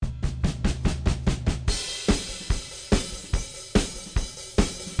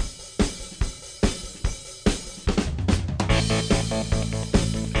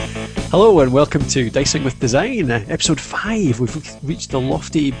Hello and welcome to Dicing with Design, episode 5. We've reached the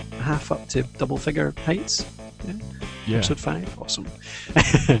lofty half up to double figure heights. Yeah. Episode 5, awesome.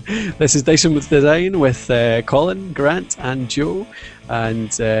 This is Dicing with Design with Colin, Grant and Joe. And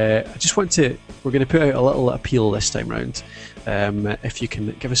I just want to, we're going to put out a little appeal this time round. If you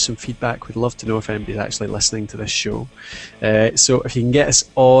can give us some feedback, we'd love to know if anybody's actually listening to this show. So if you can get us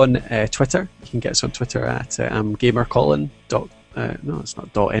on Twitter, you can get us on Twitter at gamercolin. No, it's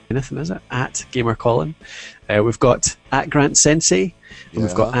not dot anything, is it? At GamerColin. We've got at Grant Sensei, and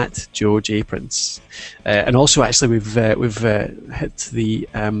we've got at Joe J Prince. And also, actually, we've hit the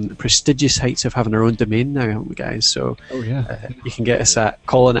prestigious heights of having our own domain now, haven't we, guys? So you can get us at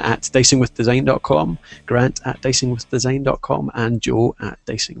Colin at dicingwithdesign.com, Grant at dicingwithdesign.com, and Joe at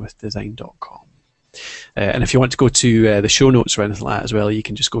dicingwithdesign.com. And if you want to go to the show notes or anything like that as well, you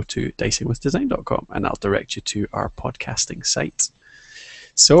can just go to dicingwithdesign.com and that'll direct you to our podcasting site.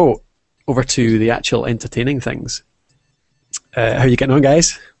 So, over to the actual entertaining things. How are you getting on,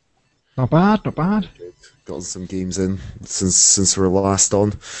 guys? Not bad, not bad. Gotten some games in since we were last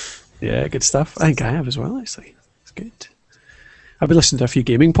on. Yeah, good stuff. I think I have as well, actually. It's good. I've been listening to a few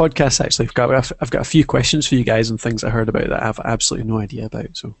gaming podcasts, actually. I've got a few questions for you guys and things I heard about that I have absolutely no idea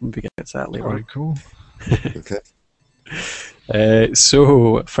about, so maybe get to that later on. Cool. Okay.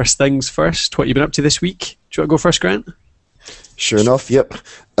 So, first things first, what have you been up to this week? Do you want to go first, Grant? Sure enough, yep.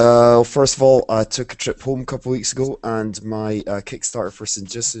 First of all, I took a trip home a couple of weeks ago, and my Kickstarter for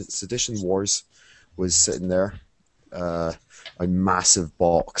Sedition Wars was sitting there. A massive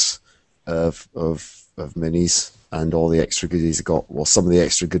box of minis and all the extra goodies I got. Well, some of the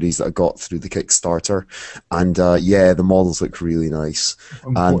extra goodies that I got through the Kickstarter, and yeah, the models look really nice,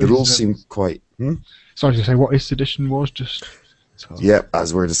 and the rules seem quite. Sorry to say, what is Sedition Wars? Just. Yeah,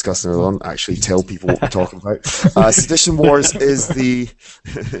 as we're discussing earlier on, actually tell people what we're talking about. Sedition Wars is the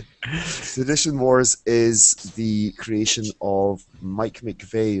Sedition Wars is the creation of Mike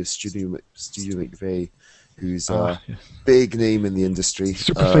McVeigh of Studio McVeigh, who's a big name in the industry.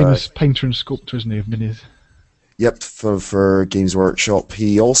 Super famous painter and sculptor, isn't he, of minis? Yep, for Games Workshop.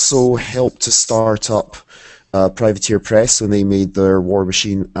 He also helped to start up Privateer Press when they made their War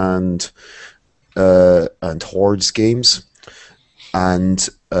Machine and Hordes games. And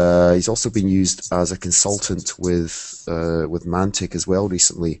he's also been used as a consultant with Mantic as well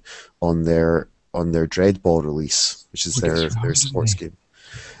recently on their Dreadball release, which is their sports game.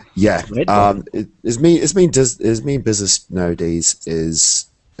 Yeah, his main business nowadays is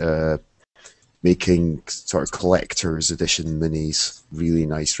making sort of collector's edition minis, really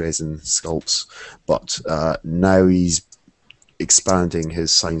nice resin sculpts. But now he's expanding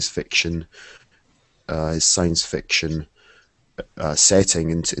his science fiction setting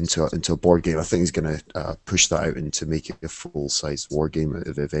into a board game. I think he's going to push that out and to make it a full-size war game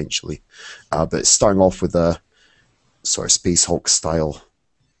eventually. But starting off with a sort of Space Hulk style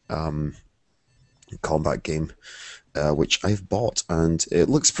combat game, which I've bought, and it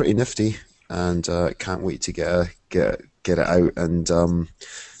looks pretty nifty, and can't wait to get it out and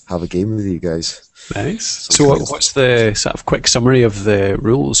have a game with you guys. Nice. So what's the sort of quick summary of the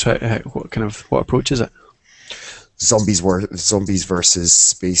rules? What approach is it? Zombies versus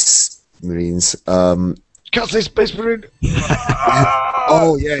Space Marines. Can't say Space Marine.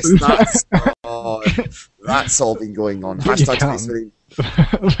 Oh yes, that's all been going on. Hashtag Space Marine.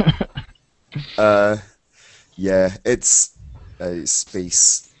 Yeah, it's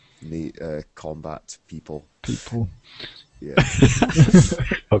space combat people. Yeah.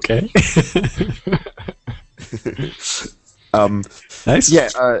 Okay. Nice. Yeah,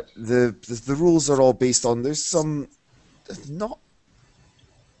 the rules are all based on. There's some not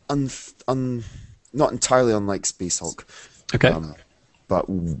entirely unlike Space Hulk. Okay. But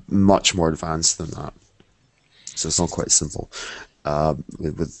much more advanced than that. So it's not quite simple. I'm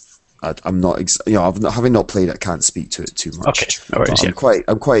not, having not played it, I can't speak to it too much. Okay. No worries,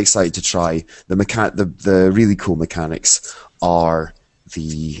 I'm quite excited to try the really cool mechanics are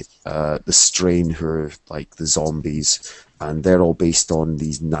the strain who are like the zombies, and they're all based on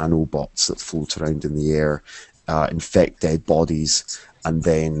these nanobots that float around in the air, infect dead bodies, and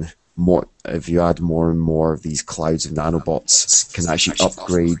then if you add more and more of these clouds of nanobots, can actually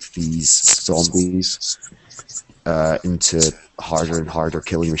upgrade these zombies into harder and harder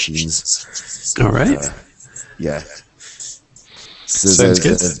killing machines. All right. Yeah. So Sounds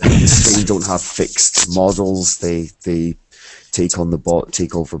good. They don't have fixed models. They take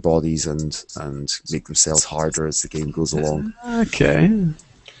over bodies and make themselves harder as the game goes along. Okay.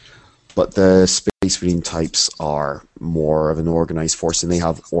 But the Space Marine types are more of an organized force, and they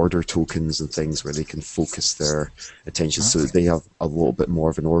have order tokens and things where they can focus their attention, so that they have a little bit more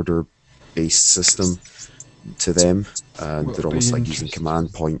of an order based system to them, and Well, they're almost it'd be like using interesting.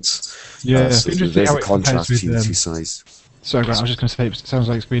 command points. Yeah, So it'd be interesting there's how a it compares contrast with, between the two sides. Sorry, Grant, I was just going to say, it sounds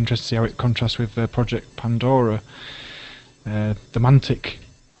like it's going to be interesting to see how it contrasts with Project Pandora, the Mantic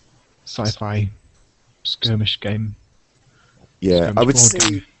sci-fi skirmish game. Yeah, I would Skirmish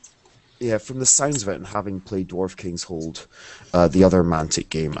board say, yeah, from the sounds of it, and having played Dwarf King's Hold, the other Mantic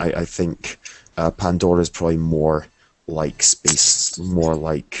game, I think Pandora is probably more like Space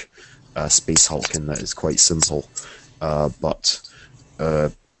Hulk in that it's quite simple, but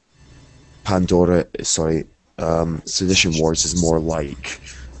Sedition Wars is more like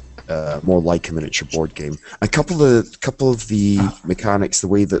a miniature board game. A couple of the mechanics, the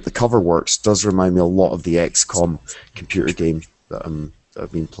way that the cover works, does remind me a lot of the XCOM computer game that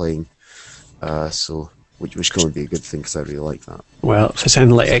I've been playing. Which can be a good thing because I really like that. Well, if it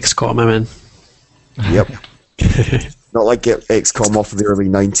sounded like XCOM, I'm in. Yep. Not like XCOM off of the early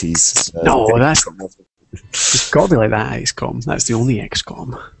 90s. No, it's got to be like that XCOM. That's the only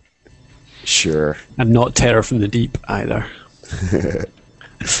XCOM. Sure. And not Terror from the Deep either.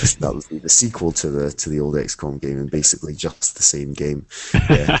 That was the sequel to the old XCOM game, and basically just the same game.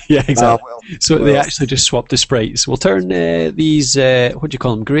 Yeah, Yeah, exactly. They actually just swapped the sprites. We'll turn these, what do you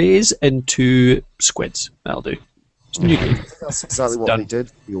call them, greys into squids. That'll do. It's a new game. That's exactly what Done. they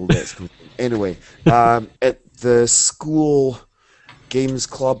did. The old XCOM game. Anyway, at the school games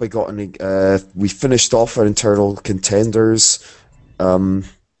club, we finished off our internal contenders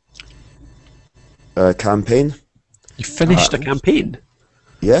campaign. You finished a campaign?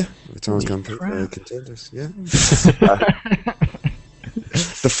 Yeah, internal campaign contenders. Yeah.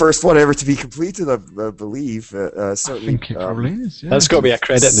 The first one ever to be completed, I believe. I Certainly. think it probably is, yeah. That's got to be a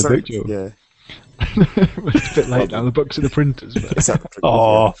credit in the book, Joe. Yeah. It's a bit late now, the books are the printers. But... Exactly.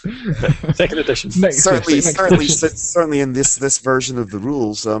 Oh, second edition. Next Certainly in this version of the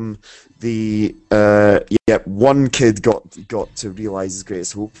rules, one kid got to realize his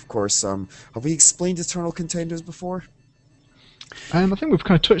greatest hope. Of course, have we explained Eternal Contenders before? I think we've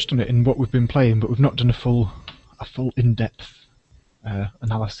kind of touched on it in what we've been playing, but we've not done a full in-depth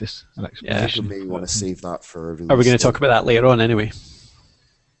analysis and explanation. We may want to save that for a release. Are we going to talk about that later on anyway?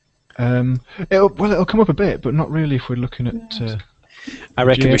 It'll come up a bit, but not really if we're looking at... I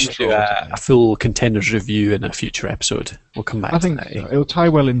reckon we GM should do a full contenders review in a future episode. We'll come back I to think that. so. It'll tie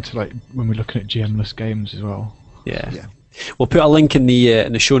well into like when we're looking at GM-less games as well. Yeah. We'll put a link in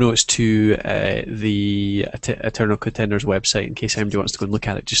the show notes to the Eternal Contenders website in case anybody wants to go and look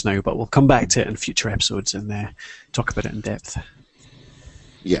at it just now. But we'll come back to it in future episodes and talk about it in depth.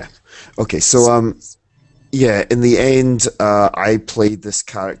 Yeah. Okay. So in the end, I played this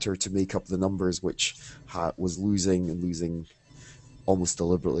character to make up the numbers, which was losing almost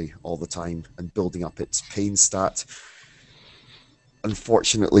deliberately all the time and building up its pain stat.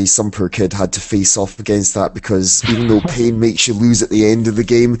 Unfortunately, some poor kid had to face off against that because even though pain makes you lose at the end of the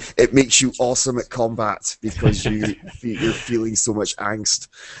game, it makes you awesome at combat because you're feeling so much angst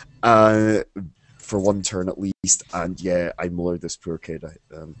for one turn at least. And yeah, I mullered this poor kid.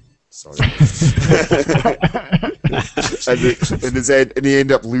 Sorry. and he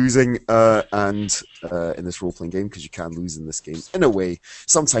ended up losing in this role-playing game, because you can lose in this game. In a way,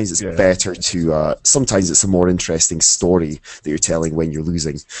 sometimes it's better to... sometimes it's a more interesting story that you're telling when you're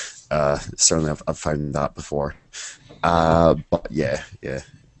losing. Certainly I've found that before. But yeah.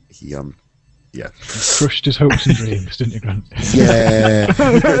 He... Crushed his hopes and dreams, didn't you, Grant? Yeah.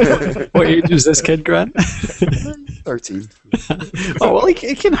 What age is this kid, Grant? 13. Oh, well, he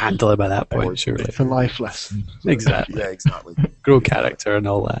can handle it by that point, surely. It's a life lesson. Exactly. Yeah, exactly. Grow character and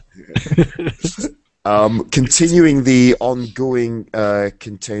all that. Continuing the ongoing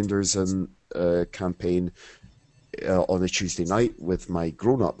contenders and campaign on a Tuesday night with my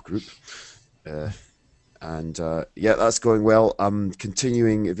grown-up group. That's going well.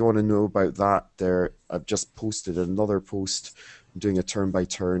 Continuing, if you want to know about that, I've just posted another post. I'm doing a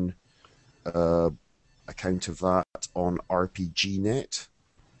turn-by-turn account of that on RPGNet.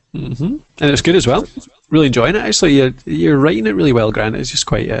 Mm-hmm. And it's good as well. Really enjoying it. Actually, you're writing it really well, Grant. It's just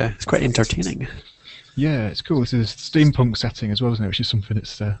quite entertaining. Yeah, it's cool. It's a steampunk setting as well, isn't it? Which is something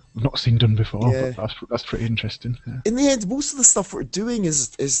that's I've not seen done before. Yeah. But that's pretty interesting. Yeah. In the end, most of the stuff we're doing is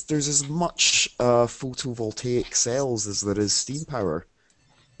there's as much photovoltaic cells as there is steam power.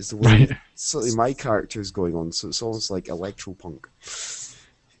 Is the way certainly my character is going on. So it's almost like electropunk,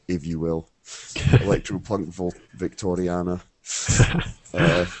 if you will, electropunk Victoriana.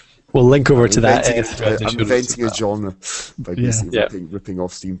 We'll link over to that. I'm inventing a genre by basically ripping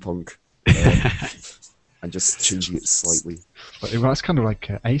off steampunk. And just changing it slightly. But that's kind of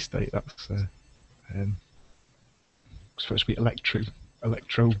like A state. That's supposed to be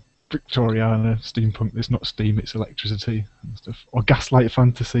electro Victoriana steampunk that's not steam, it's electricity and stuff. Or Gaslight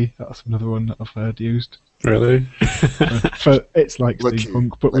Fantasy, that's another one that I've heard used. Really? It's like Look,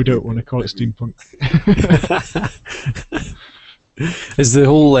 steampunk, but we don't want to call it steampunk.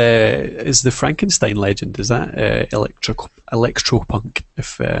 Is the Frankenstein legend, is that electropunk?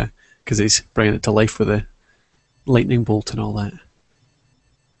 Because he's bringing it to life with a lightning bolt and all that.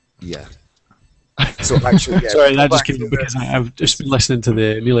 Yeah. So actually, yeah, Sorry, that just came up because I've just been listening to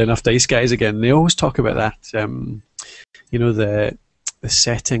the Nearly Enough Dice guys again. They always talk about that. The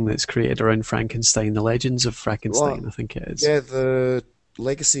setting that's created around Frankenstein, the Legends of Frankenstein, I think it is. Yeah, the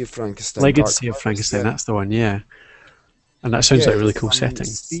Legacy of Frankenstein. Legacy of Dark Frankenstein, Waters, that's the one, yeah. And that sounds like a really cool yeah. setting.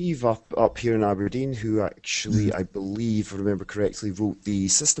 Steve up here in Aberdeen, who actually, I believe, if I remember correctly, wrote the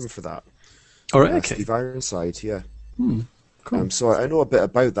system for that. All right, okay. Steve Ironside, yeah. Cool. So I know a bit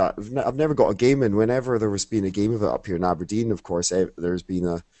about that. I've never got a game in. Whenever there was been a game of it up here in Aberdeen, of course, there's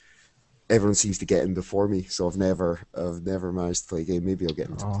been everyone seems to get in before me. So I've never managed to play a game. Maybe I'll get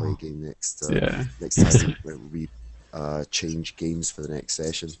them to play a game next time when we change games for the next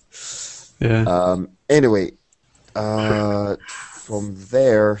session. Yeah. Anyway, from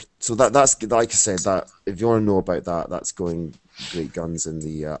there, so that's like I said, that if you want to know about that, that's going great guns in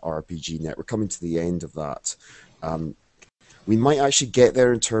the RPG net. We're coming to the end of that. We might actually get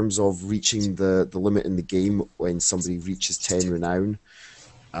there in terms of reaching the limit in the game when somebody reaches 10 renown,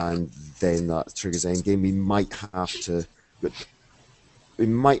 and then that triggers endgame. We might have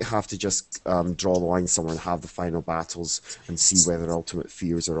to just draw the line somewhere and have the final battles and see whether ultimate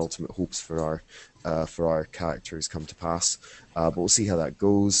fears or ultimate hopes for our characters come to pass. But we'll see how that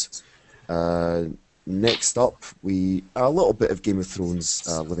goes. Next up, a little bit of Game of Thrones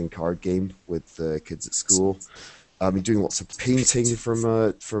living card game with the kids at school. I've been doing lots of painting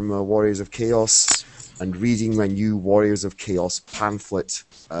from Warriors of Chaos and reading my new Warriors of Chaos pamphlet.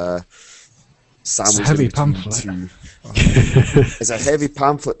 It's a heavy pamphlet. It's a heavy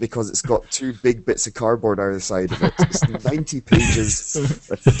pamphlet because it's got two big bits of cardboard either side of it. It's 90 pages,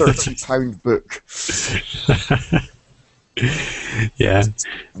 a £30 book. Yeah.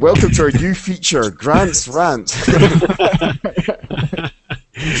 Welcome to our new feature, Grant's Rant.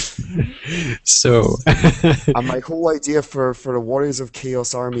 So, and my whole idea for a Warriors of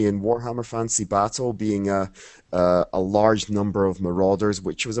Chaos army in Warhammer Fantasy Battle being a large number of marauders,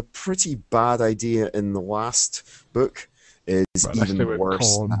 which was a pretty bad idea in the last book, is even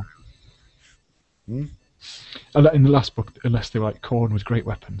worse. In the last book, unless they were like Khorne with great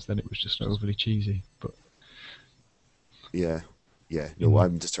weapons, then it was just overly cheesy. But yeah. No,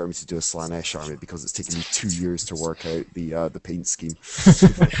 I'm determined to do a Slaanesh army because it's taken me 2 years to work out the paint scheme.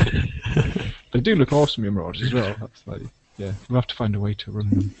 They do look awesome in Marauders as well. That's we'll have to find a way to run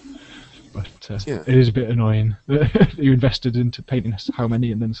them. But it is a bit annoying. You invested into painting how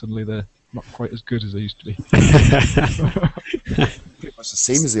many, and then suddenly they're not quite as good as they used to be. Pretty much the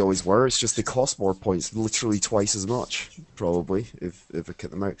same as they always were. It's just they cost more points, literally twice as much, probably, if I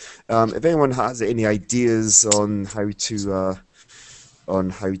get them out. If anyone has any ideas on how to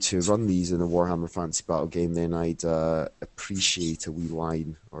run these in a Warhammer Fantasy Battle game, then I'd appreciate a wee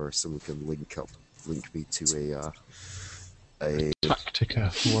line, or someone can link me to a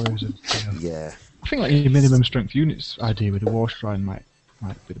Tactica Warriors of Chaos. Yeah. I think like your minimum strength units idea with the War Shrine might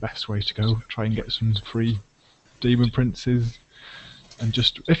be the best way to go. Try and get some free Demon Princes, and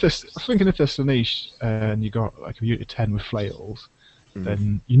just if there's Slaanesh and you got like a unit of 10 with flails,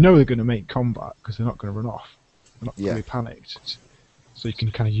 then you know they're going to make combat because they're not going to run off. They're not going to be panicked. So you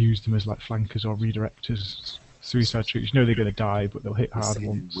can kind of use them as like flankers or redirectors, suicide troops. You know they're going to die, but they'll hit hard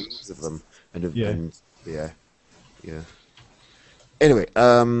once. Waves of them, and Anyway,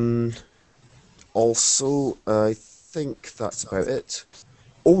 also I think that's about it.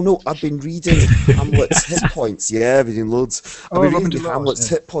 Oh no, I've been reading Hamlet's Hit Points. Yeah, I've been doing loads. I've been reading Hamlet's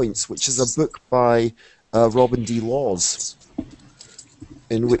Hit Points, which is a book by Robin D. Laws,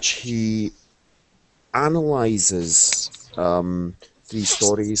 in which he analyzes 3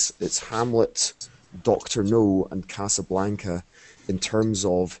 stories. It's Hamlet, Dr. No, and Casablanca in terms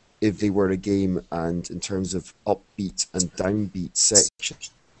of if they were a game and in terms of upbeat and downbeat section.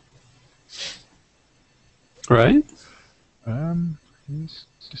 Right. He's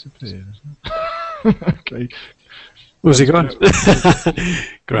disappeared, isn't it? Okay. Where's he gone?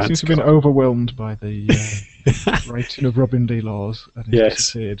 Grant seems to have been overwhelmed by the writing of Robin D. Laws, and he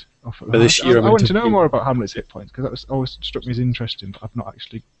disappeared. I want to know more about Hamlet's Hit Points, because that always struck me as interesting, but I've not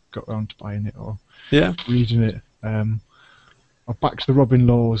actually got around to buying it or reading it. I've backed the Robin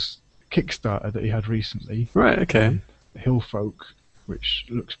Laws Kickstarter that he had recently. Right, okay. Hillfolk, which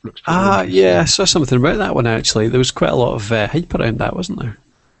looks pretty I saw something about that one actually. There was quite a lot of hype around that, wasn't there?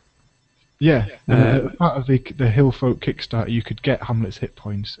 Yeah, part of the Hillfolk Kickstarter, you could get Hamlet's hit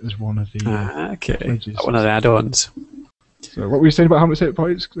points as one of the okay, pledges. one of the add-ons. So what were you saying about Hamlet's hit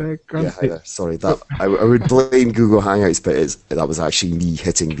points, Grant? Yeah, sorry. I would blame Google Hangouts, but that was actually me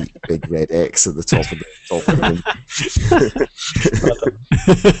hitting the big red X at the top of the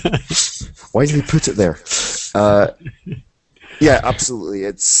Why did he put it there? Yeah, absolutely.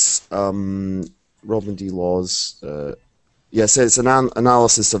 It's Robin D. Laws. Yes, it's an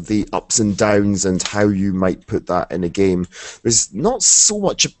analysis of the ups and downs and how you might put that in a game. There's not so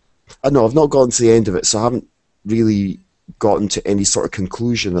much. I know I've not gotten to the end of it, so I haven't really gotten to any sort of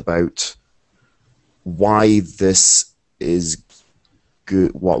conclusion about why this is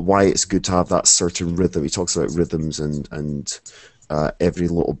good. Why it's good to have that certain rhythm. He talks about rhythms and every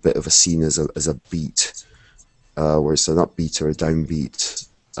little bit of a scene is a beat, where it's an upbeat or a downbeat.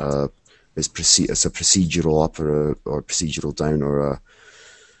 It's a procedural up or procedural down, or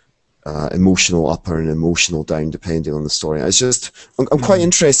a emotional up or an emotional down, depending on the story. It's just I'm quite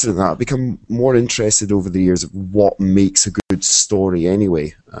interested in that. I've become more interested over the years of what makes a good story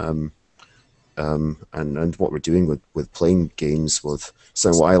anyway, and what we're doing with playing games.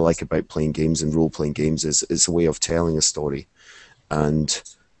 So what I like about playing games and role-playing games is it's a way of telling a story, and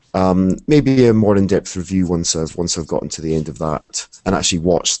maybe a more in-depth review once I've gotten to the end of that and actually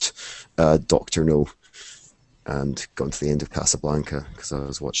watched Doctor No and gotten to the end of Casablanca, because I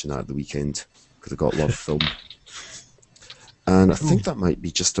was watching that at the weekend because I got love film. And I think that might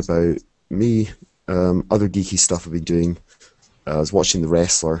be just about me. Other geeky stuff I've been doing. I was watching The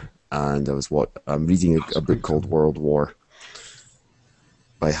Wrestler, and I'm reading a book called World War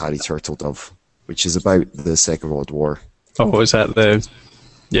by Harry Turtledove, which is about the Second World War. Oh, is that the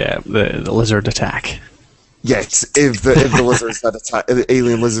lizard attack? Yes, if the lizards had attacked, the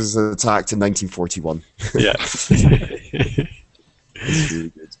alien lizards had attacked in 1941. Yeah. It's really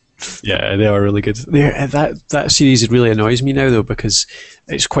good. Yeah, they are really good. That series really annoys me now, though, because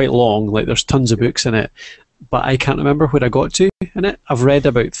it's quite long. Like, there's tons of books in it, but I can't remember where I got to in it. I've read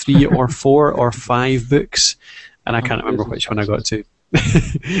about 3 or 4 or 5 books, and I can't remember which one I got to.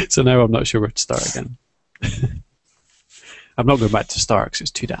 So now I'm not sure where to start again. I'm not going back to start because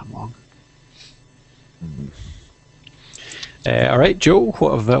it's too damn long. All right, Joe.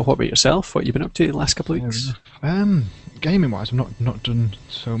 What about yourself? What have you been up to in the last couple of weeks? Gaming-wise, I've not done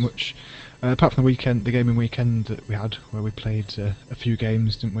so much. Apart from the gaming weekend that we had, where we played a few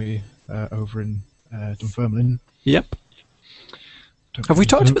games, didn't we? Over in Dunfermline. Yep. Have we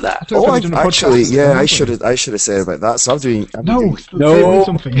talked about that? Oh, actually, yeah, I should have said about that. So I'm doing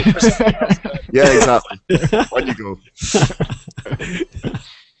something. Yeah, exactly. On you go.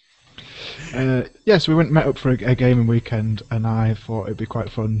 Yes, we met up for a gaming weekend, and I thought it'd be quite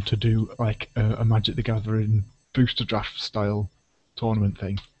fun to do like a Magic the Gathering booster draft style tournament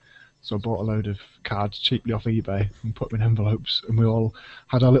thing. So I bought a load of cards cheaply off eBay and put them in envelopes, and we all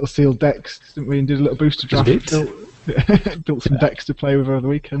had our little sealed decks, didn't we? And did a little booster draft. Built some decks to play with over the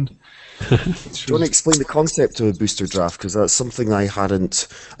weekend. Do you want to explain the concept of a booster draft? Because that's something I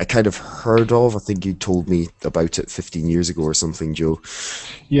kind of heard of. I think you told me about it 15 years ago or something, Joe.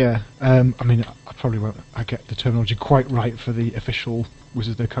 Yeah, I mean, I probably won't get the terminology quite right for the official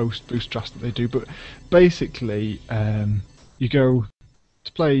Wizards of the Coast booster drafts that they do, but basically, you go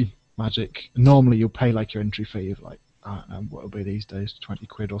to play Magic. Normally, you'll pay like your entry fee of like, I don't know what it'll be these days, 20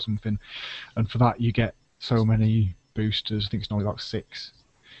 quid or something, and for that you get so many boosters. I think it's normally about 6.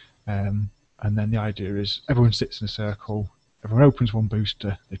 And then the idea is everyone sits in a circle, everyone opens one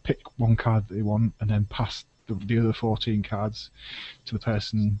booster, they pick one card that they want, and then pass the other 14 cards to the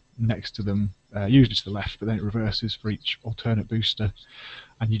person next to them, usually to the left, but then it reverses for each alternate booster,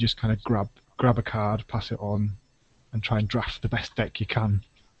 and you just kind of grab a card, pass it on, and try and draft the best deck you can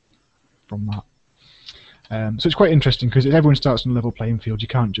from that. So it's quite interesting because everyone starts on a level playing field. You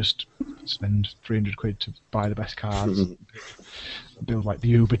can't just spend 300 quid to buy the best cards, build like the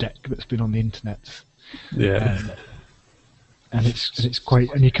Uber deck that's been on the internet. Yeah. And it's quite,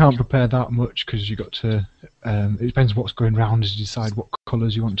 and you can't prepare that much because you got to. It depends what's going round as you decide what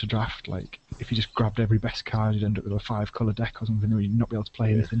colours you want to draft. Like if you just grabbed every best card, you'd end up with a 5-colour deck or something, or you'd not be able to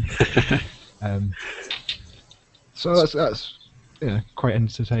play anything. So that's quite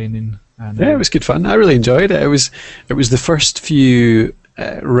entertaining. And, yeah, it was good fun. I really enjoyed it. It was the first few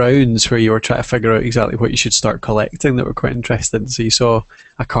rounds where you were trying to figure out exactly what you should start collecting that were quite interesting. So you saw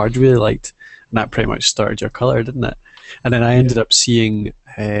a card you really liked, and that pretty much started your colour, didn't it? And then I ended up seeing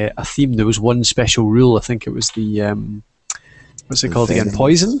a theme. There was one special rule. I think it was the what's it called again?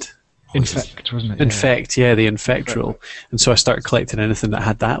 Poisoned? Infect, wasn't it? Infect, yeah, the Infect rule. And so I started collecting anything that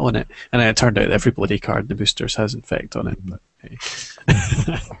had that on it. And then it turned out every bloody card in the boosters has Infect on it. But, hey.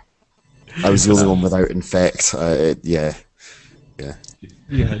 I was the only one without infect. Yeah.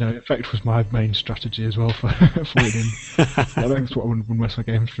 Yeah, no, infect was my main strategy as well for winning. I think that's what I won most of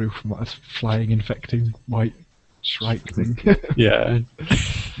my games through, from this flying, infecting white Shrike thing. Yeah.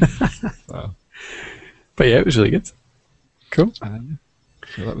 Wow. But yeah, it was really good. Cool. So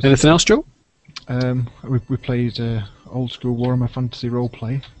that was Anything else, Joe? we played old school Warhammer Fantasy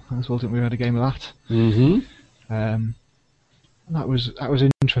roleplay as well, didn't we? We had a game of that. Mm-hmm. And that was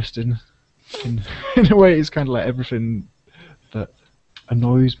interesting. In a way, it's kind of like everything that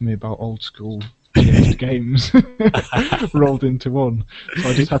annoys me about old school games rolled into one. So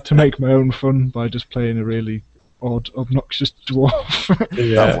I just had to make my own fun by just playing a really odd, obnoxious dwarf.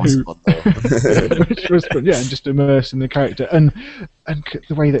 That was fun though. Which was fun, yeah, and just immerse in the character, and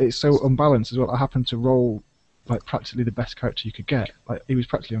the way that it's so unbalanced as well. I happened to roll like practically the best character you could get. Like he was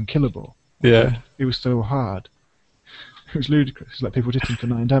practically unkillable. Yeah. It was so hard. It was ludicrous. Like people hit him for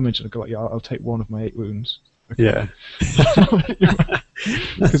 9 damage, and I go like, yeah, I'll take 1 of my 8 wounds. Okay. Yeah.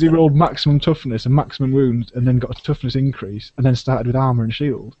 Because he rolled maximum toughness and maximum wounds, and then got a toughness increase, and then started with armor and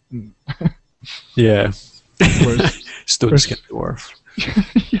shield. Yeah. Whereas, Stone skin dwarf.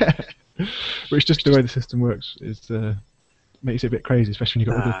 yeah, which just the way the system works is makes it a bit crazy, especially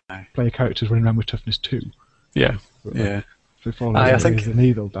when you've got other player characters running around with toughness 2. Yeah. But, Yeah. I think the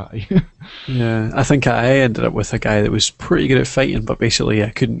knee, they'll die. Yeah, I think I ended up with a guy that was pretty good at fighting, but basically I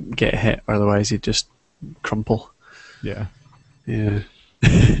couldn't get hit, otherwise he'd just crumple. Yeah. Yeah.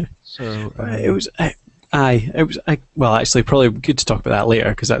 So It was. Well, actually, probably good to talk about that later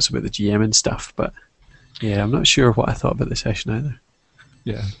because that's about the GM and stuff. But yeah, I'm not sure what I thought about the session either.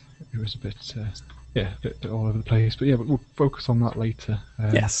 Yeah, it was a bit all over the place. But yeah, but we'll focus on that later.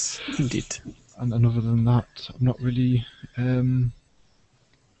 Yes, indeed. And other than that, I've not really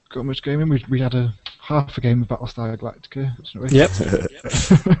got much gaming. We had half a game of Battlestar Galactica.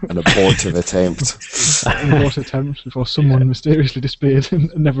 Yep. An abortive attempt. An abortive attempt before someone mysteriously disappeared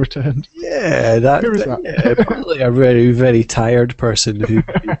and never returned. Yeah, Who was that? Yeah, apparently a very, very tired person who'd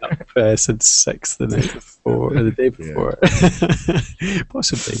been up since 6 the night before, or the day before.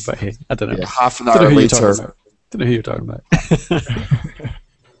 Possibly, but hey, I don't know. Yeah, half an Don't know hour who you're later. talking about. Don't know who you're talking about.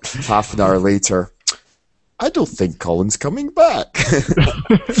 Half an hour later. I don't think Colin's coming back.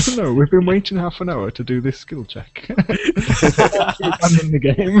 No, we've been waiting half an hour to do this skill check. Abandoning the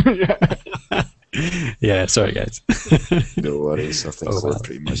game. Yeah. Yeah, sorry guys. No worries. I think we're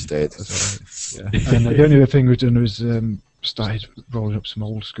pretty much dead. Yeah. And the only other thing we've done was started rolling up some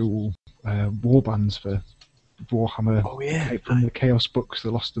old school war bands for Warhammer. Oh yeah. From the Chaos books,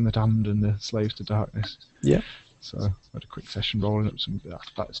 The Lost and the Damned and the Slaves to Darkness. Yeah. So I had a quick session rolling up some of that.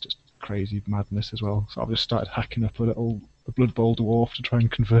 That's just crazy madness as well. So I've just started hacking up a Blood Bowl dwarf to try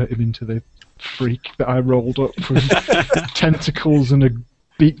and convert him into the freak that I rolled up with tentacles and a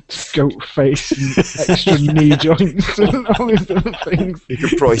beaked goat face and extra knee joints and all these other things. You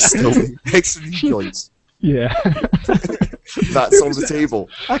could probably still extra knee joints. Yeah. That's on the table.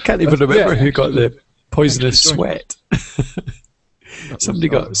 I can't even remember who got the poisonous Extra sweat.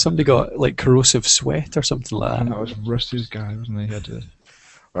 Somebody got like corrosive sweat or something like And that. that was Russ's guy, wasn't he? He had a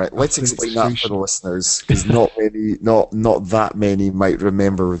Right, let's explain that for the listeners, because not that many might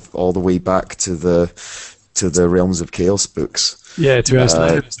remember all the way back to the Realms of Chaos books. Yeah, to be honest,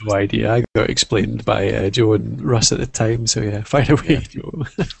 I had no idea. I got explained by Joe and Russ at the time, so yeah, fire away, Joe.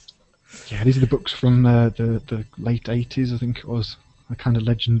 Yeah, these are the books from the late 80s, I think it was. The kind of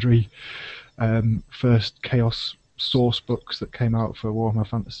legendary first Chaos source books that came out for Warhammer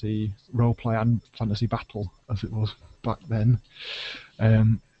Fantasy Roleplay and Fantasy Battle, as it was back then.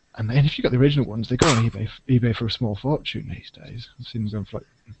 And then if you got the original ones, they go on eBay for a small fortune these days. I've seen them going for like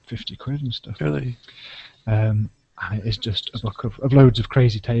 50 quid and stuff. Really? And it is just a book of loads of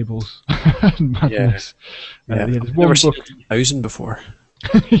crazy tables and madness. Yeah, There's I've one never seen book. 1,000 before.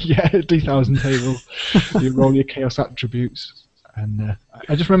 Yeah, 3,000 table. You roll your chaos attributes. And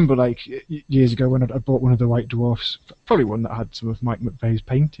I just remember, like, years ago when I bought one of the White Dwarfs, probably one that had some of Mike McVeigh's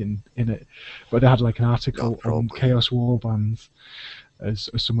painting in it, but they had like an article on Chaos Warbands, as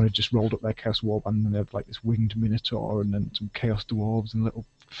someone had just rolled up their Chaos Warband and they had like this winged Minotaur and then some Chaos Dwarves and little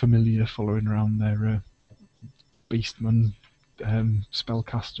familiar following around their Beastman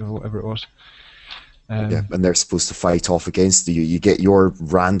spellcaster or whatever it was. Yeah, and they're supposed to fight off against you. You get your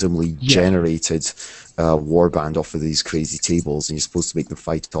randomly generated warband off of these crazy tables, and you're supposed to make them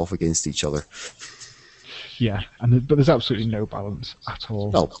fight off against each other. Yeah, but there's absolutely no balance at all.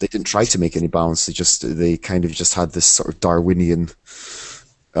 No, they didn't try to make any balance. They kind of just had this sort of Darwinian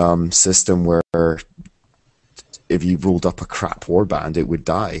system where if you rolled up a crap warband, it would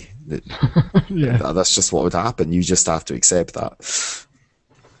die. Yeah, That's just what would happen. You just have to accept that.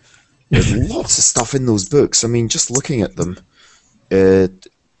 There's lots of stuff in those books. I mean, just looking at them, I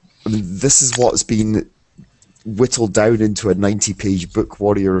mean, this is what's been whittled down into a 90-page book,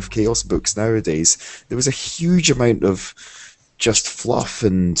 Warrior of Chaos books nowadays. There was a huge amount of just fluff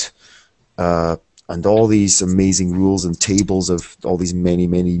and all these amazing rules and tables of all these many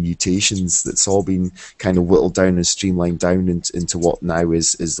mutations that's all been kind of whittled down and streamlined down into what now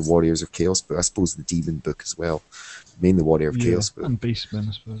is the Warriors of Chaos book. I suppose the Demon book as well. Mainly the Warrior of Chaos book. And Beastmen,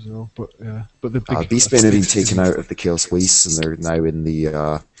 I suppose, as well. But the big Beastmen have been taken out of the Chaos Wastes and they're now in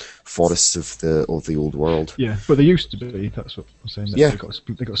the forests of the old world. Yeah, but they used to be. That's what I'm saying. Yeah. They got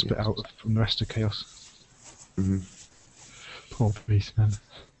split out from the rest of Chaos. Mm-hmm. Poor Beastmen.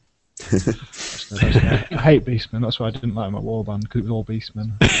 I hate Beastmen. That's why I didn't like them at Warband, because it was all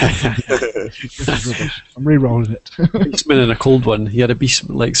Beastmen. This is rubbish. I'm re-rolling it. Beastman and a cold one. He had a beast,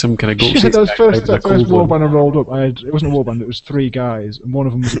 like some kind of goat. Yeah, that was that first one. Warband I rolled up. It wasn't a Warband. It was 3 guys, and one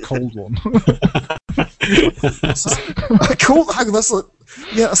of them was a cold one. Cool. Hang on, that's a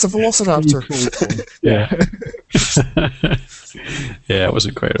Velociraptor. Yeah. Yeah, it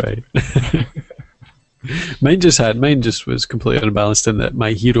wasn't quite right. Mine just was completely unbalanced in that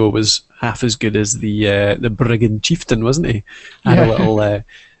my hero was half as good as the brigand chieftain, wasn't he? I had a little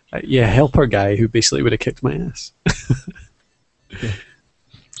helper guy who basically would have kicked my ass. Yeah.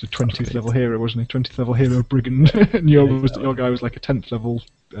 He was a 20th level hero, wasn't he? 20th level hero brigand, and your guy was like a 10th level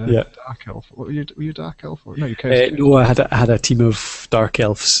dark elf. What were you dark elf? Or? No, you chaos. No, I had a team of dark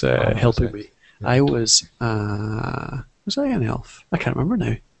elves helping me. Yeah. I was I an elf? I can't remember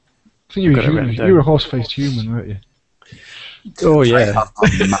now. I think you were a horse-faced human, weren't you? Oh yeah.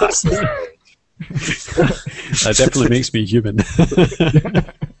 Massive. That definitely makes me human.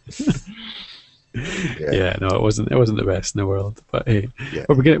 Yeah, no, it wasn't the best in the world, but hey,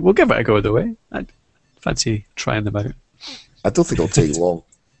 we'll give it a go the way. I'd fancy trying them out. I don't think it'll take long.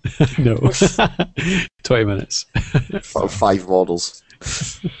 No, 20 minutes. 5 models.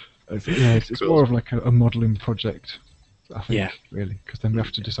 Yeah, it's more of like a modelling project, I think, yeah, really, because then we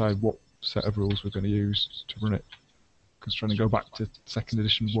have to decide what set of rules we're going to use to run it. Because trying to go back to 2nd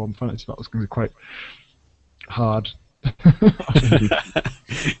edition Warm Fantasy Battle is going to be quite hard.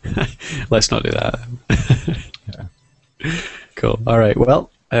 Let's not do that. Yeah. Cool. All right.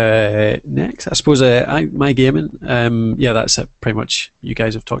 Well, next, I suppose my gaming. That's pretty much. You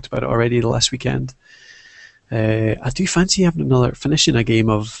guys have talked about it already the last weekend. I do fancy finishing a game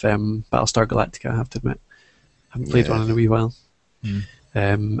of Battlestar Galactica. I have to admit, I haven't played one in a wee while.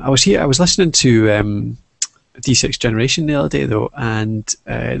 I was listening to D6 Generation the other day though, and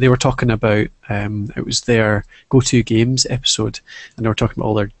they were talking about it was their go-to games episode, and they were talking about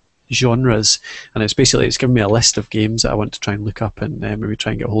all their genres, and it's giving me a list of games that I want to try and look up and maybe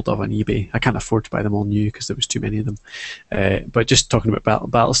try and get hold of on eBay. I can't afford to buy them all new because there was too many of them. But just talking about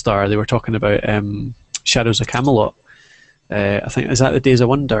Battlestar, they were talking about Shadows of Camelot. I think, is that the Days of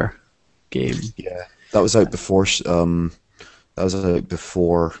Wonder game? Yeah, that was out before.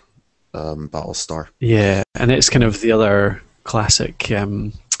 Battlestar. Yeah, and it's kind of the other classic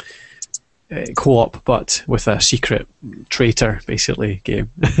co-op, but with a secret traitor, basically, game.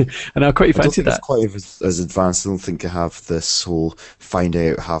 And I quite fancy that. It's quite as advanced. I don't think I have this whole find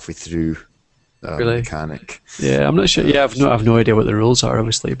out halfway through really? Mechanic. Yeah, I'm not sure. Yeah, I've no idea what the rules are,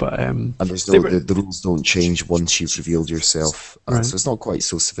 obviously, but and there's the rules don't change once you've revealed yourself, right. So it's not quite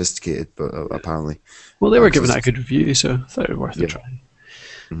so sophisticated, but apparently. Well, they were giving that a good review, so I thought it was worth a try.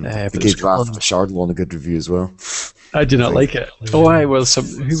 They gave Wrath of Chardalon a good review as well. I do not like it. Oh, who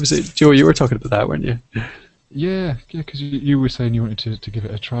was it? Joe, you were talking about that, weren't you? Yeah, because you were saying you wanted to give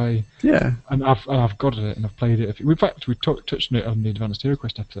it a try. Yeah. And I've got it and I've played it. In fact, we touched on it on the Advanced Hero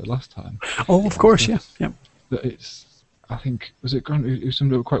Quest episode last time. Oh, of course, yeah. That I think, it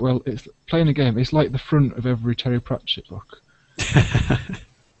summed it up quite well. It's playing a game. It's like the front of every Terry Pratchett book.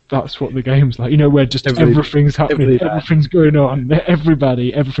 That's what the game's like. Where just everything's happening, everything's going on,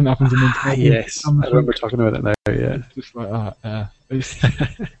 everything happens in the yes, I remember talking about it now, yeah. It's just like that,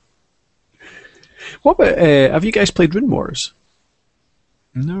 What about, have you guys played Rune Wars?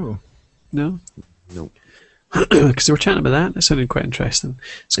 No. No. Because they were chatting about that. It sounded quite interesting.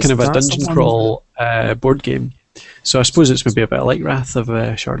 It's kind of a dungeon crawl board game. So I suppose it's maybe a bit like Wrath of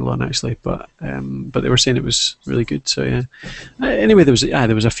Chardalon actually, but they were saying it was really good. So yeah. Anyway, there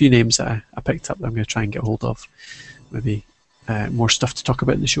was a few names that I picked up that I'm going to try and get hold of. Maybe more stuff to talk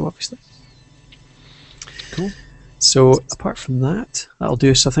about in the show, obviously. Cool. So apart from that, that'll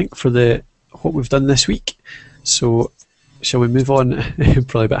do us, I think, for what we've done this week. So shall we move on?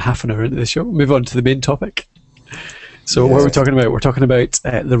 Probably about half an hour into the show. Move on to the main topic. So what are we talking about? We're talking about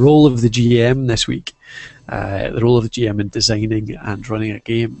the role of the GM this week. The role of the GM in designing and running a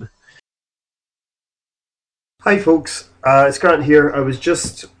game. Hi, folks. It's Grant here. I was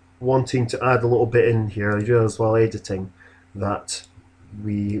just wanting to add a little bit in here. I realised while editing that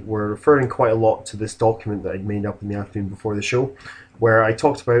we were referring quite a lot to this document that I'd made up in the afternoon before the show, where I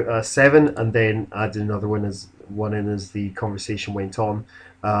talked about 7 and then added another one as the conversation went on.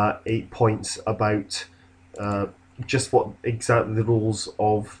 8 points about just what exactly the rules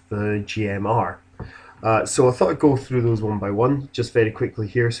of the GM are. So I thought I'd go through those one by one, just very quickly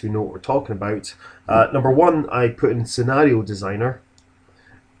here so we know what we're talking about. Number 1, I put in Scenario Designer.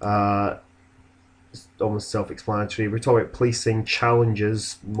 It's almost self-explanatory. We're talking about placing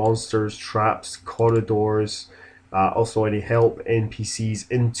challenges, monsters, traps, corridors, also any help,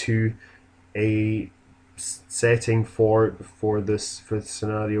 NPCs into a setting for the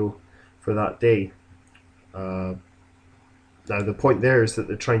scenario for that day. Now, the point there is that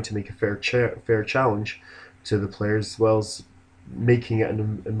they're trying to make a fair challenge to the players, as well as making it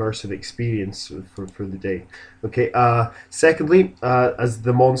an immersive experience for the day. Okay. Secondly, as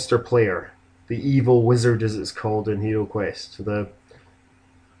the monster player, the evil wizard, as it's called in Hero Quest, the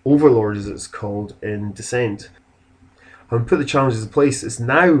overlord, as it's called in Descent. And put the challenges in place. It's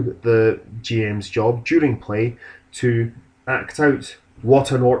now the GM's job during play to act out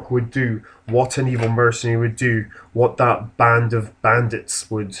what an orc would do, what an evil mercenary would do, what that band of bandits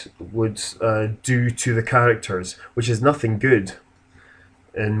would do to the characters, which is nothing good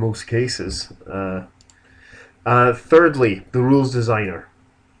in most cases. Thirdly, the rules designer.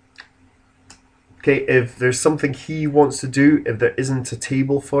 Okay, if there's something he wants to do, if there isn't a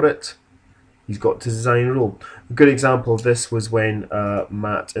table for it, he's got to design a rule. A good example of this was when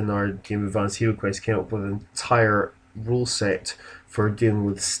Matt in our game of Advanced Hero Quest came up with an entire rule set for dealing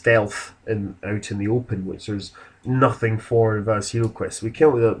with stealth out in the open, which there's nothing for in Advanced Hero Quest. We came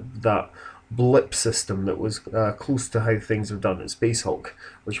up with that blip system that was close to how things are done in Space Hulk,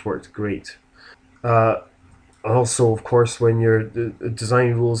 which worked great. Also, of course, when you're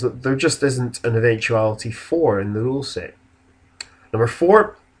designing rules, that there just isn't an eventuality for in the rule set. Number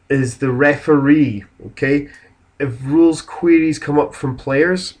 4 is the referee. Okay, if rules queries come up from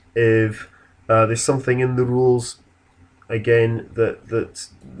players, if there's something in the rules, again, that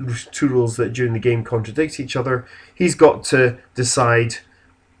there's two rules that during the game contradict each other, he's got to decide,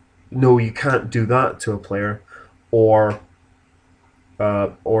 no, you can't do that to a player, or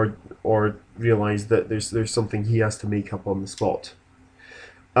realize that there's something he has to make up on the spot.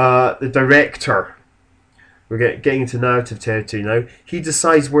 The director. We're getting into narrative territory now. He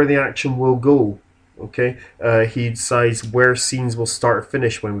decides where the action will go. Okay, he decides where scenes will start or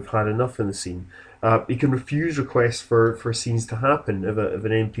finish when we've had enough in the scene. He can refuse requests for scenes to happen if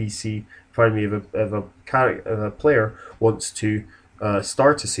an NPC, pardon me, if a player wants to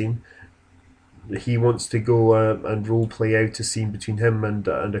start a scene. He wants to go and role play out a scene between him and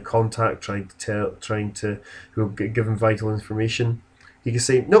a contact, trying to give him vital information. He can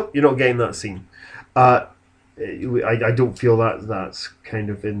say, "Nope, you're not getting that scene." I don't feel that's kind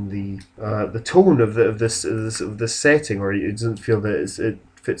of in the tone of this setting, or it doesn't feel that it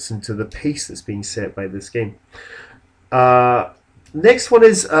fits into the pace that's being set by this game. Next one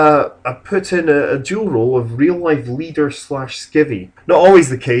is I put in a dual role of real life leader / skivvy. Not always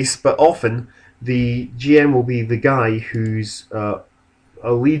the case, but often the GM will be the guy who's a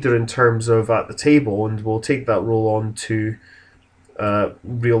leader in terms of at the table, and will take that role on to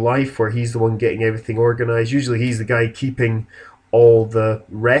real life, where he's the one getting everything organized. Usually he's the guy keeping all the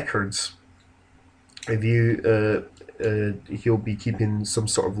records. If you he'll be keeping some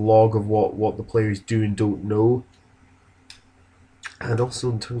sort of log of what the players do and don't know. And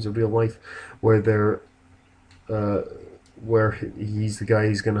also in terms of real life, where they're where he's the guy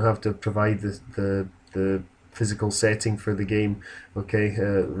who's going to have to provide the physical setting for the game, okay,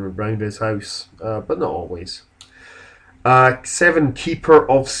 around his house, but not always. 7, Keeper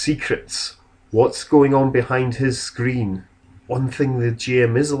of Secrets. What's going on behind his screen? One thing the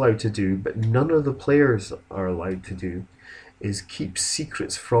GM is allowed to do, but none of the players are allowed to do, is keep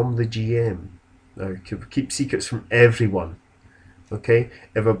secrets from the GM. Keep secrets from everyone. Okay,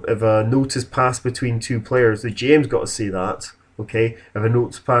 if a note is passed between two players, the GM's got to say that. Okay, if a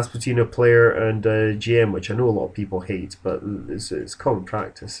note's passed between a player and a GM, which I know a lot of people hate, but it's common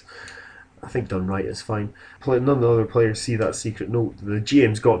practice. I think done right is fine. None of the other players see that secret note. The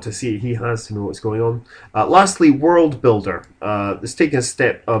GM's got to see it. He has to know what's going on. Lastly, World Builder. It's taking a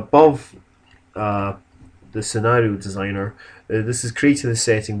step above the scenario designer. This is creating a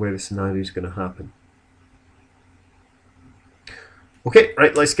setting where the scenario is going to happen. Okay,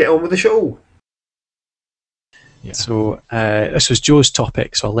 right, let's get on with the show. Yeah. So this was Joe's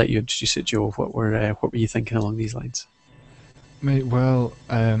topic, so I'll let you introduce it, Joe. What were you thinking along these lines? Well,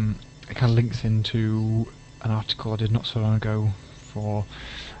 it kind of links into an article I did not so long ago for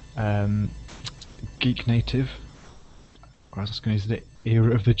Geek Native. I was asking, is the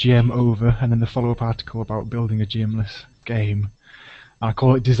era of the GM over? And then the follow-up article about building a GM-less game. And I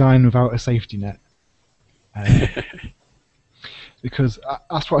call it design without a safety net. Because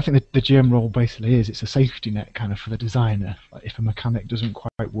that's what I think the GM role basically is. It's a safety net kind of for the designer. Like if a mechanic doesn't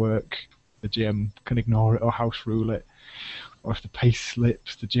quite work, the GM can ignore it or house rule it. Or if the pace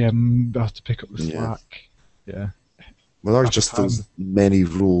slips, the GM has to pick up the slack. Yeah. Well, there's just those many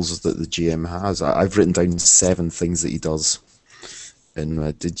rules that the GM has. I've written down 7 things that he does.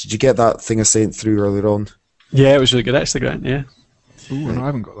 And did you get that thing I sent through earlier on? Yeah, it was really good actually, Grant, yeah. Ooh, no, I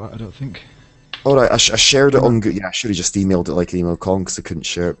haven't got that, I don't think. All right, I shared it on. Yeah, I should have just emailed it like an email con because I couldn't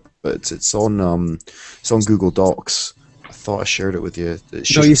share it. But it's on Google Docs. I thought I shared it with you.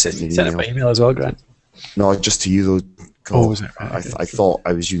 No, you sent it by email as well, Grant. No, just to you though. Oh, was it? Right. I thought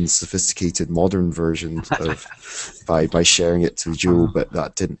I was using sophisticated modern version of by sharing it to Joe, but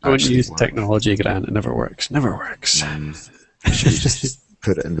that didn't. Don't use work. technology, Grant. It never works. Never works. I should have just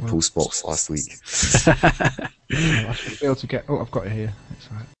put it in the post box last week. I should be able to get. Oh, I've got it here. It's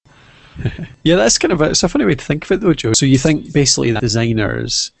all right. Yeah, that's kind of it's a funny way to think of it though, Joe. So you think basically that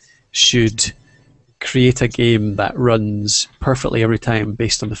designers should create a game that runs perfectly every time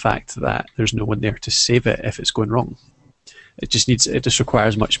based on the fact that there's no one there to save it if it's going wrong. It just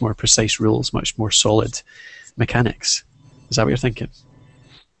requires much more precise rules, much more solid mechanics. Is that what you're thinking?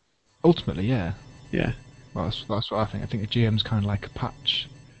 Ultimately, yeah. Yeah. Well, that's what I think. I think a GM's kind of like a patch.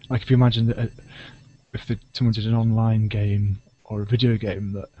 Like if you imagine that if someone did an online game or a video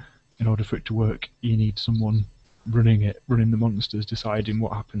game that in order for it to work, you need someone running the monsters, deciding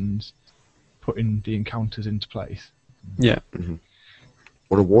what happens, putting the encounters into place. Yeah. Mm-hmm.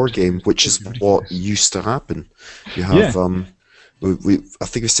 Or a war game, which is what used to happen. You have, I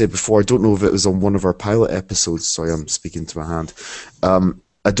think I said before, I don't know if it was on one of our pilot episodes, sorry, I'm speaking to my hand.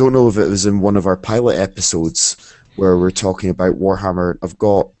 I don't know if it was in one of our pilot episodes where we're talking about Warhammer.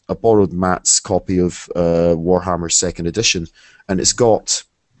 I borrowed Matt's copy of Warhammer 2nd Edition, and it's got,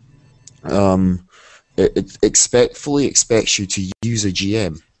 it fully expects you to use a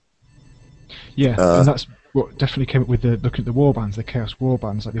GM. Yeah, and that's what definitely came up with looking at the warbands, the Chaos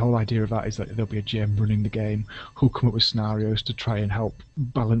warbands. Like the whole idea of that is that there'll be a GM running the game who'll come up with scenarios to try and help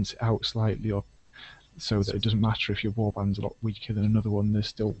balance it out slightly, or so that it doesn't matter if your warband's a lot weaker than another one. There's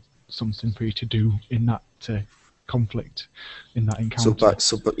still something for you to do in that conflict, in that encounter.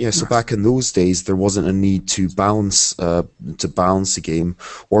 So back in those days, there wasn't a need to balance the game,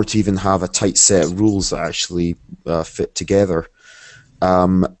 or to even have a tight set of rules that actually fit together.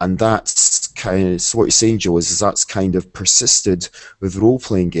 And that's kind of, so what you're saying, Joe, is that's kind of persisted with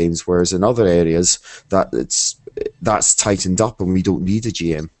role-playing games, whereas in other areas that's tightened up and we don't need a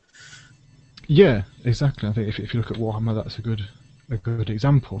GM. Yeah, exactly. I think if you look at Warhammer, that's a good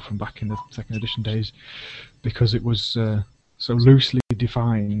example from back in the 2nd Edition days, because it was so loosely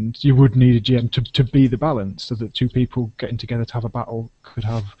defined. You would need a GM to be the balance, so that two people getting together to have a battle could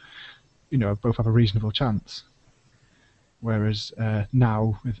have, both have a reasonable chance. Whereas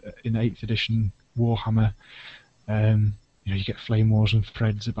now, in 8th edition Warhammer, you get flame wars and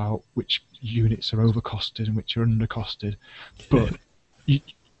threads about which units are overcosted and which are undercosted, but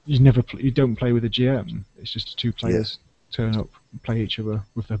you don't play with a GM. It's just 2 players turn up and play each other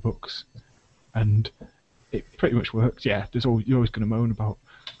with their books, and it pretty much works. Yeah, you're always going to moan about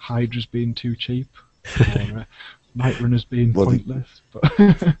Hydras being too cheap, or Night Runners being pointless, but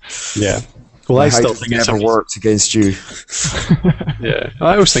yeah. Well, I still think it's never worked against you. Yeah,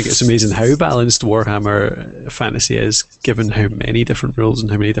 I always think it's amazing how balanced Warhammer Fantasy is, given how many different rules and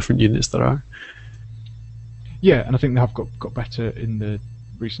how many different units there are. Yeah, and I think they have got better in the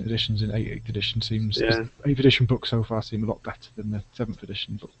recent editions. In 8th edition, 8th edition books so far seem a lot better than the 7th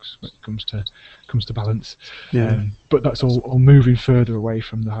edition books when it comes to balance. Yeah, but that's all moving further away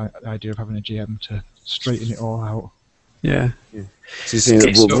from the idea of having a GM to straighten it all out. Yeah. So you're saying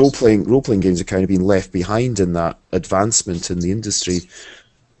that role-playing games are kind of being left behind in that advancement in the industry,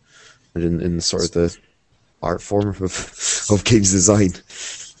 and in sort of the art form of games design. Do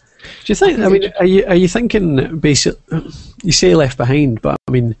you think? I mean, are you thinking basically? You say left behind, but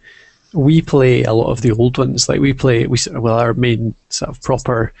I mean, we play a lot of the old ones. Like our main sort of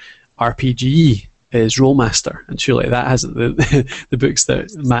proper RPG is Rollmaster, and surely that hasn't the books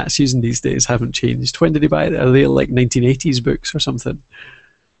that Matt's using these days haven't changed. When did he buy it? Are they like 1980s books or something?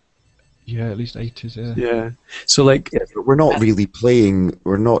 Yeah, at least 80s. Yeah. So but we're not really playing.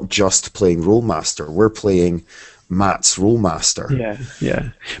 We're not just playing Rollmaster. We're playing Matt's Rollmaster.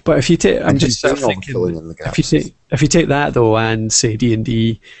 Yeah. But if you take, I'm just sort of thinking, if you take that though, and say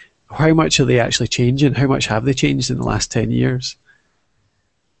D&D how much are they actually changing? How much have they changed in the last 10 years?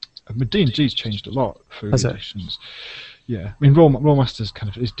 I mean, D&G's changed a lot through Has the it? editions. Yeah, I mean, Rolemaster's kind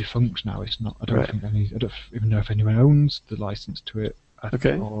of is defunct now. It's not. I don't Right. think I don't even know if anyone owns the license to it.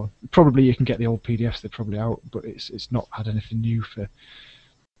 Okay. Or probably you can get the old PDFs. They're probably out, but it's not had anything new for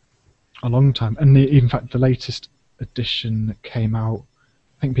a long time. And in fact, the latest edition that came out,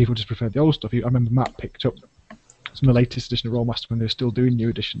 I think people just preferred the old stuff. I remember Matt picked up some of the latest edition of Rolemaster when they were still doing new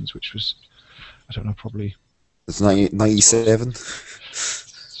editions, which was, I don't know, probably It's 97.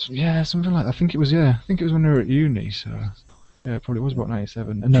 yeah, something like that. I think it was when they were at uni. So yeah, it probably was about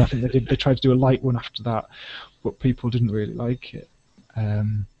 97. And then I think they tried to do a light one after that, but people didn't really like it.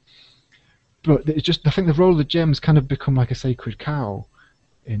 But it's just, I think the role of the gems kind of become like a sacred cow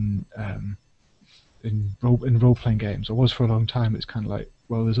in role playing games. Or was for a long time. It's kind of like,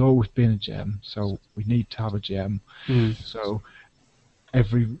 well, there's always been a gem, so we need to have a gem. So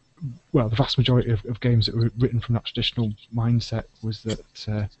the vast majority of games that were written from that traditional mindset was that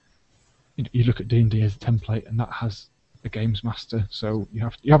you look at D&D as a template, and that has a games master. So you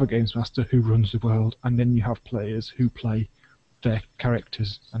have a games master who runs the world, and then you have players who play their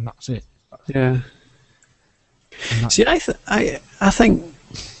characters, and that's it. Yeah. And that- See, I think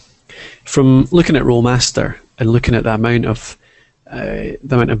from looking at Rolemaster and looking at the amount of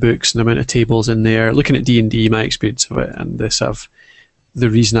books and the amount of tables in there, looking at D&D, my experience of it, and this the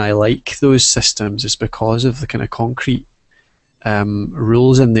reason I like those systems is because of the kind of concrete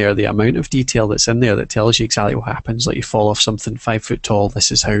rules in there, the amount of detail that's in there that tells you exactly what happens. Like you fall off something 5 foot tall,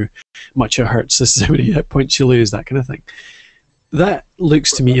 this is how much it hurts, this is how many hit points you lose, that kind of thing. That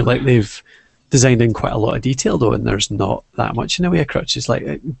looks to me like they've designed in quite a lot of detail though, and there's not that much in the way of crutches. Like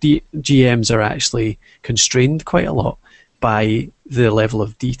GMs are actually constrained quite a lot by the level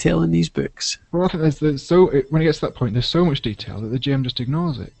of detail in these books. Well, I think when it gets to that point, there's so much detail that the GM just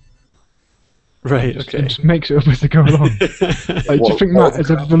ignores it. Right, Just, okay. and just makes it up as they go along. Like, do you think Matt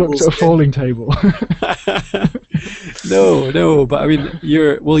has ever looked at a falling table? No, but I mean,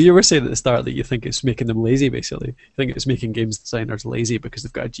 you were saying at the start that you think it's making them lazy, basically. You think it's making games designers lazy because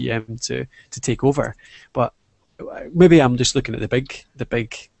they've got a GM to take over. But maybe I'm just looking at the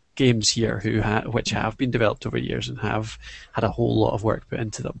big games here which have been developed over years and have had a whole lot of work put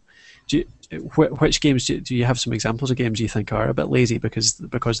into them. Which games do you have some examples of games you think are a bit lazy because of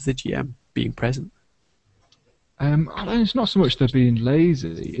the GM being present? It's not so much they're being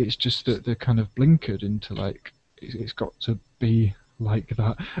lazy, it's just that they're kind of blinkered into like, it's got to be like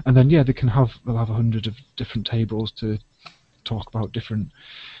that. And then they'll have 100 of different tables to talk about different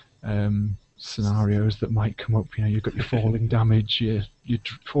scenarios that might come up. You know, you've got your falling damage, you're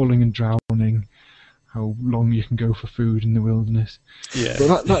falling and drowning, how long you can go for food in the wilderness. Yeah.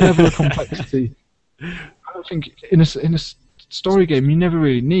 But that level of complexity, I don't think in a story game you never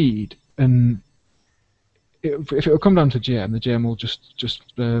really need. And if it will come down to GM, the GM will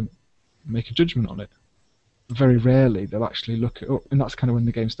just make a judgment on it. Very rarely they'll actually look it up, and that's kind of when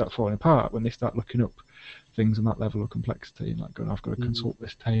the games start falling apart, when they start looking up things on that level of complexity and like going, I've got to consult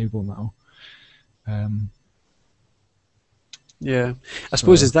this table now. Yeah, I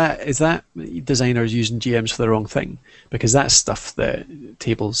suppose is that designers using GMs for the wrong thing? Because that's stuff that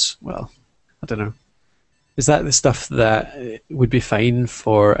tables, well, I don't know. Is that the stuff that would be fine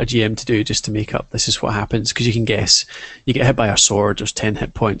for a GM to do just to make up this is what happens? Because you can guess, you get hit by a sword, there's 10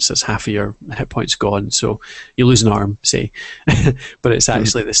 hit points, that's half of your hit points gone, so you lose an arm, say. But it's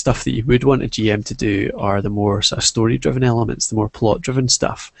actually the stuff that you would want a GM to do are the more sort of story-driven elements, the more plot-driven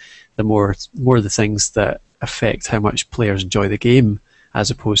stuff, the more the things that affect how much players enjoy the game, as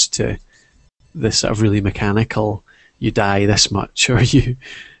opposed to this sort of really mechanical, you die this much, or you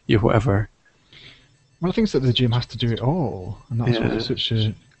whatever. Well, I think that the GM has to do it all, and that's why it's such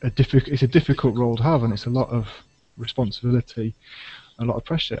it's a difficult role to have, and it's a lot of responsibility, a lot of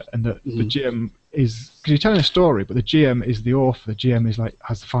pressure, and that the GM is, because you're telling a story, but the GM is the author. The GM is like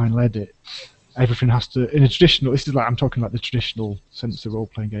has the final edit. Everything has to, in a traditional, this is like, I'm talking like the traditional sense of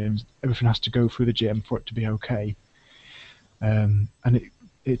role-playing games, everything has to go through the GM for it to be okay. And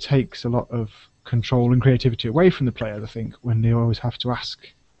it takes a lot of control and creativity away from the player, I think, when they always have to ask.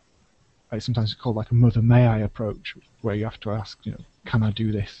 Like sometimes it's called like a mother may I approach, where you have to ask, can I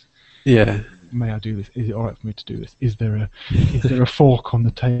do this? Yeah. May I do this? Is it alright for me to do this? Is there a fork on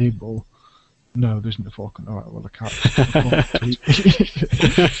the table? No, there isn't a fork on. All right, well, I can't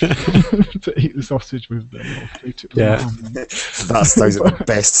to eat the sausage with them. Or eat it with my hand. That sounds like the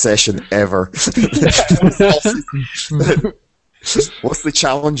best session ever. What's the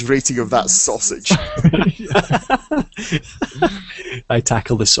challenge rating of that sausage? I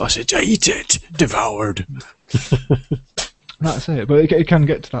tackle the sausage, I eat it, devoured. That's it. But it can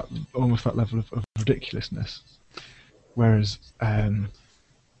get to that almost that level of ridiculousness. Whereas I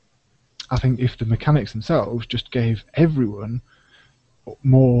think if the mechanics themselves just gave everyone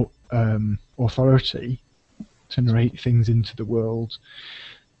more authority to narrate things into the world,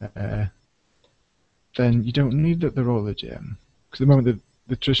 then you don't need the role of the GM. Because at the moment,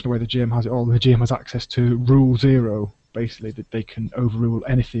 the traditional way the GM has it all, the GM has access to Rule Zero, basically, that they can overrule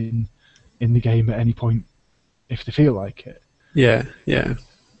anything in the game at any point if they feel like it. Yeah, yeah.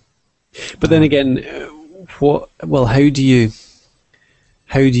 But then again, how do you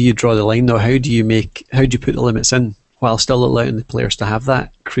draw the line though? How do you put the limits in while still allowing the players to have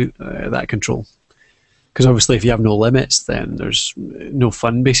that control? Because obviously, if you have no limits, then there's no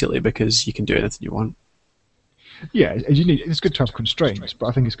fun basically, because you can do anything you want. Yeah, it's good to have constraints, but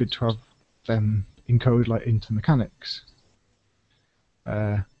I think it's good to have them encoded like into mechanics.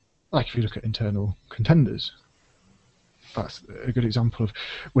 Like if you look at internal contenders, that's a good example of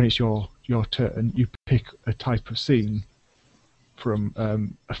when it's your turn, you pick a type of scene from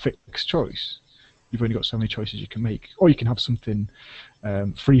a fixed choice. You've only got so many choices you can make, or you can have something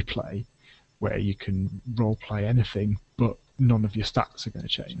free play where you can role play anything, but none of your stats are going to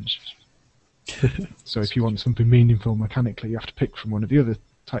change. So if you want something meaningful mechanically, you have to pick from one of the other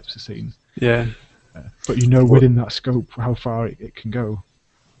types of scenes. Yeah. But you know within that scope how far it can go.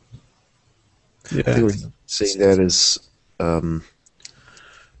 Yeah. I think what you're saying there is, even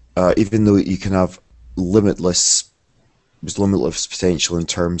though you can have limitless potential in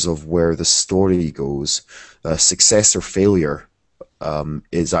terms of where the story goes, success or failure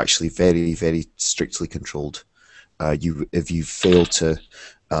is actually very, very strictly controlled. If you fail to,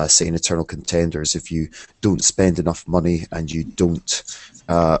 say in Eternal Contenders, if you don't spend enough money and you don't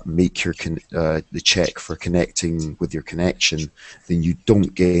make your the check for connecting with your connection, then you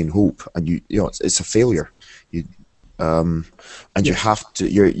don't gain hope, and you know it's a failure. You have to.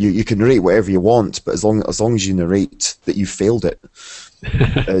 You can narrate whatever you want, but as long as you narrate that you failed it,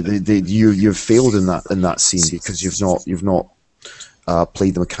 you've failed in that scene because you've not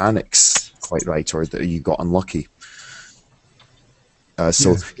played the mechanics quite right, or that you got unlucky.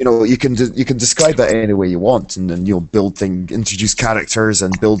 You can describe that any way you want, and then introduce characters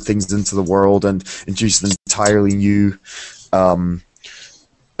and build things into the world and introduce an entirely new part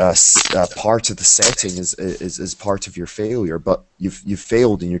of the setting is part of your failure. But you've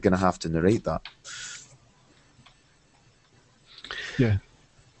failed, and you're going to have to narrate that. Yeah.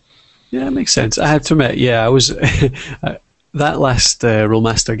 Yeah, it makes sense. I have to admit, I was that last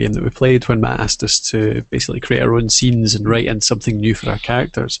Rolemaster game that we played, when Matt asked us to basically create our own scenes and write in something new for our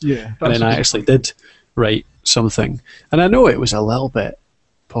characters. Yeah. And then I actually did write something. And I know it was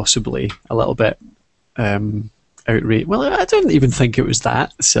possibly a little bit outrageous. Well, I don't even think it was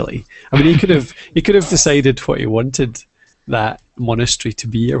that silly. I mean, he could have decided what he wanted that monastery to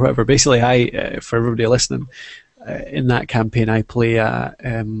be or whatever. Basically, for everybody listening, in that campaign, I play a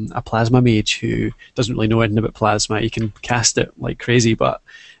plasma mage who doesn't really know anything about plasma. He can cast it like crazy, but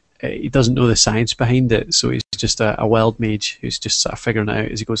he doesn't know the science behind it. So he's just a wild mage who's just sort of figuring it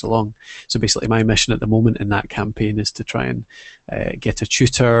out as he goes along. So basically, my mission at the moment in that campaign is to try and get a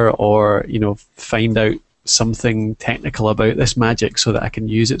tutor, or find out something technical about this magic so that I can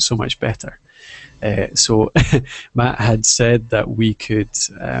use it so much better. So Matt had said that we could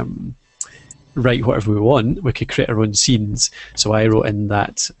write whatever we want. We could create our own scenes. So I wrote in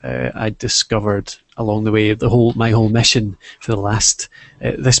that I discovered along the way my whole mission for the last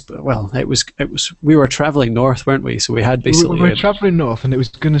it was we were traveling north, weren't we? So we had basically we were traveling north, and it was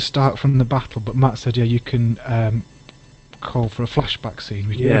going to start from the battle. But Matt said, you can call for a flashback scene.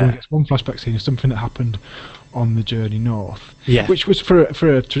 Everyone gets one flashback scene of something that happened on the journey north. Yeah, which was for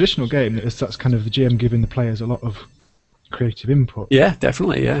a traditional game. That's kind of the GM giving the players a lot of creative input. Yeah,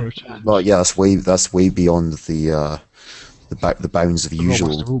 definitely. Yeah. Well, yeah, that's way beyond the bounds of the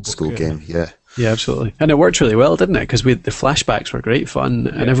usual school game. Yeah. Yeah, absolutely. And it worked really well, didn't it? Because the flashbacks were great fun,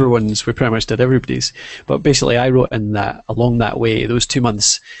 and we pretty much did everybody's. But basically, I wrote in that along that way, those 2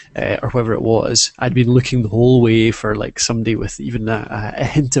 months, or whatever it was, I'd been looking the whole way for like somebody with even a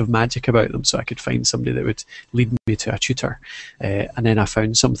hint of magic about them, so I could find somebody that would lead me to a tutor. And then I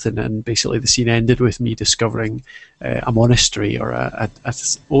found something, and basically the scene ended with me discovering a monastery or a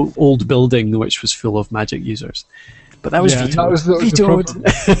old building which was full of magic users. But that was vetoed. That was the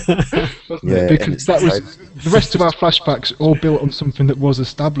problem. Because that was the rest of our flashbacks all built on something that was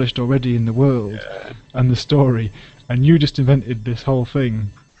established already in the world and the story, and you just invented this whole thing,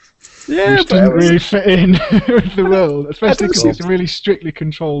 which didn't really fit in with the world, especially because it's really strictly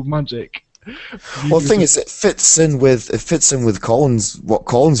controlled magic. Well, the thing is, it fits in with Colin's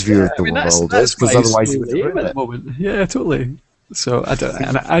view of the world is, because otherwise he would have at ruined the it. moment. Yeah, totally. So I don't,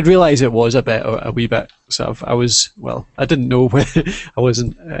 and I realise it was a wee bit sort of. I didn't know whether I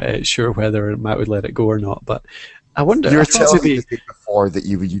wasn't sure whether Matt would let it go or not, but I wonder. You I were thought telling maybe- me before that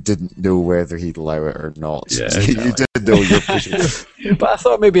you didn't know whether he'd allow it or not. Yeah, You did know you're pushing. But I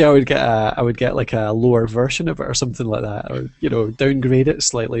thought maybe I would get like a lower version of it or something like that, or downgrade it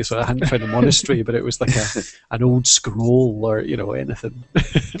slightly. So I hadn't found a monastery, but it was like an old scroll or anything.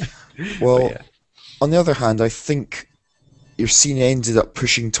 Well, But yeah. on the other hand, I think your scene ended up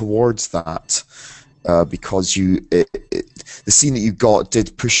pushing towards that because the scene that you got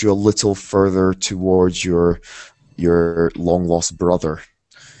did push you a little further towards your long lost brother,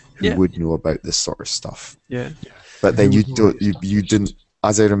 who Yeah. would know about this sort of stuff. Yeah. But then Who you would didn't.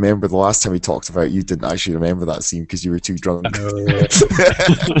 As I remember the last time we talked about it, you didn't actually remember that scene because you were too drunk.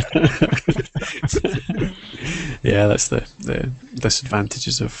 Yeah, that's the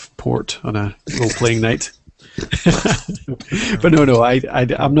disadvantages of port on a role-playing night. But no,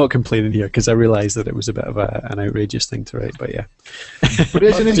 I'm not complaining here because I realised that it was a bit of an outrageous thing to write. But yeah, But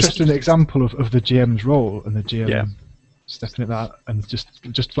it's an interesting example of the GM's role and the GM Yeah. stepping at that and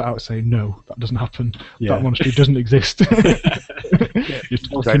just flat out saying no, that doesn't happen. Yeah. That monastery doesn't exist. You're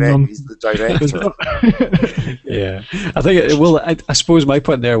talking He's the director. yeah. I think I suppose my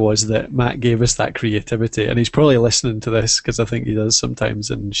point there was that Matt gave us that creativity, and he's probably listening to this because I think he does sometimes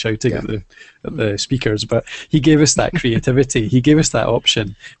and shouting at the speakers. But he gave us that creativity. He gave us that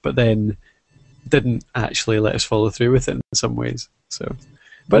option, but then didn't actually let us follow through with it in some ways. So,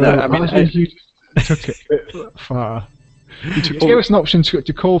 but Well, I mean, think you took it a bit far. You gave us an option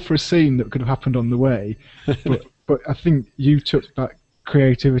to call for a scene that could have happened on the way, but I think you took that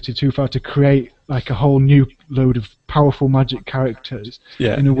creativity too far to create like a whole new load of powerful magic characters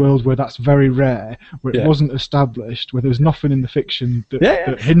Yeah. in a world where that's very rare, where it Yeah. wasn't established, where there was nothing in the fiction that, Yeah, yeah.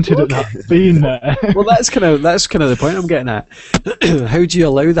 that hinted at that being there. well, that's kind of the point I'm getting at. How do you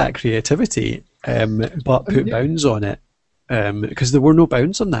allow that creativity, but put bounds on it? Because there were no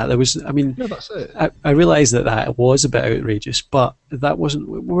bounds on that. There was, I mean, Yeah, that's it. I realised that was a bit outrageous, but that wasn't.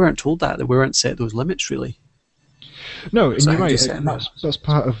 We weren't told that we weren't set those limits really. No, and So you're how do you right. set them up? That's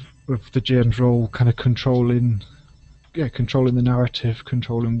part of the GM's role, kind of controlling the narrative,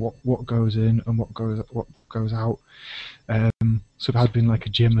 controlling what goes in and what goes out. So if it had been like a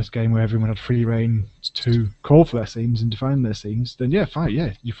GMless game where everyone had free reign to call for their scenes and define their scenes, then yeah, fine,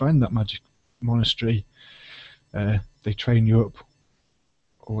 yeah, you find that magic monastery, they train you up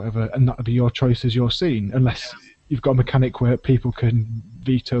or whatever, and that'll be your choice as your scene, unless you've got a mechanic where people can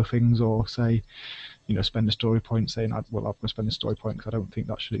veto things or say, spend a story point saying, I'm going to spend a story point because I don't think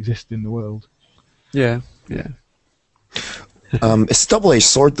that should exist in the world. Yeah, yeah, It's a double-edged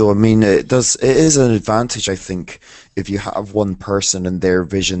sword, though. I mean, it is an advantage, I think, if you have one person and their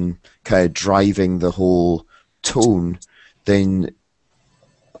vision kind of driving the whole tone. Then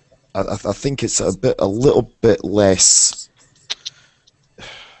I think it's a little bit less.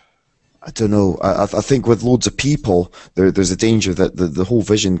 I don't know. I think with loads of people, there's a danger that the whole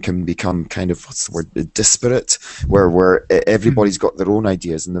vision can become kind of, what's the word, disparate, where everybody's got their own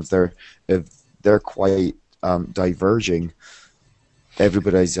ideas, and if they're quite diverging,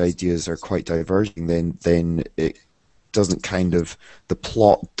 everybody's ideas are quite diverging, then it doesn't the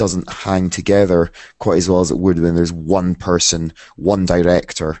plot doesn't hang together quite as well as it would when there's one person, one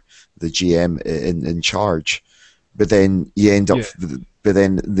director, the GM in charge. But then you end up. Yeah. But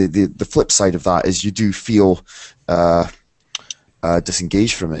then the flip side of that is you do feel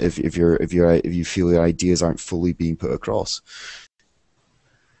disengaged from it if you feel your ideas aren't fully being put across.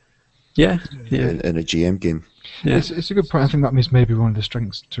 Yeah. In a GM game. Yeah. It's a good point. I think that is maybe one of the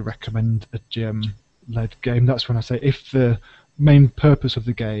strengths to recommend a GM-led game. That's when I say if the main purpose of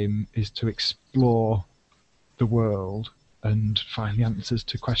the game is to explore the world and find the answers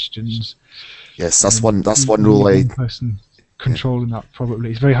to questions. Yes, that's one rule. One person controlling that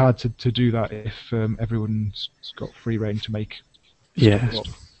probably. It's very hard to do that if everyone's got free reign to make. Yeah.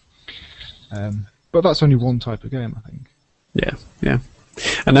 But that's only one type of game, I think. Yeah.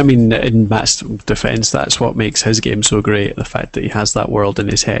 And I mean, in Matt's defence, that's what makes his game so great, the fact that he has that world in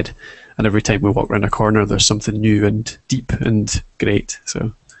his head, and every time we walk around a corner there's something new and deep and great.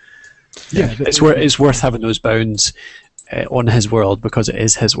 So yeah, it's worth having those bounds on his world, because it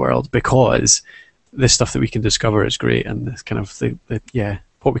is his world, because the stuff that we can discover is great, and the kind of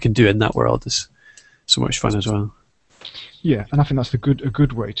what we can do in that world is so much fun as well. Yeah, and I think that's a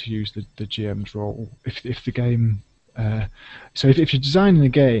good way to use the GM's role. If the game, so if you're designing a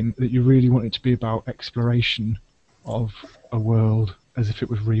game that you really want it to be about exploration of a world as if it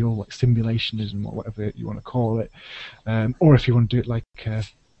was real, like simulationism or whatever you want to call it, or if you want to do it like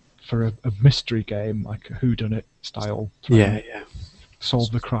for a mystery game, like a whodunit style, Yeah.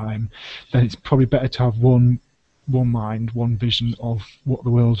 solve the crime, then it's probably better to have one mind, one vision of what the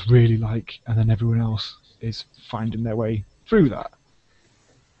world's really like, and then everyone else is finding their way through that.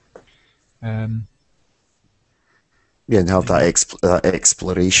 Yeah, and have that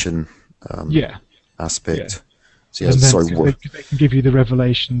exploration aspect. So yeah, And then sorry, they can give you the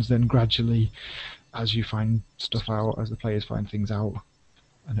revelations then gradually as you find stuff out, as the players find things out,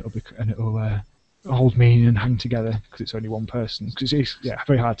 and it'll hold meaning and hang together because it's only one person. Because it's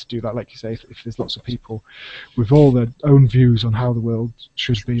very hard to do that, like you say, if there's lots of people with all their own views on how the world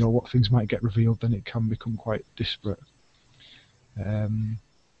should be or what things might get revealed, then it can become quite disparate.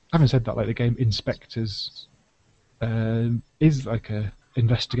 Having said that, like the game Inspectors is like a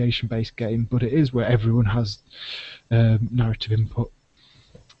investigation-based game, but it is where everyone has narrative input.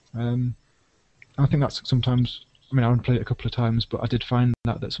 I think that's sometimes. I mean, I haven't played it a couple of times, but I did find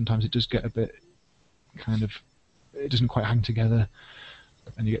that sometimes it does get a bit kind of. It doesn't quite hang together,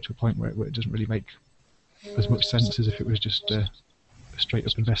 and you get to a point where it doesn't really make as much sense as if it was just a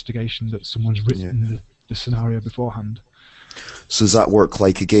straight-up investigation that someone's written the scenario beforehand. So does that work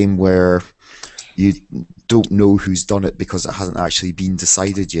like a game where you don't know who's done it because it hasn't actually been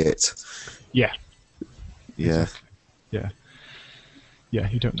decided yet? Yeah. Yeah. Exactly. Yeah,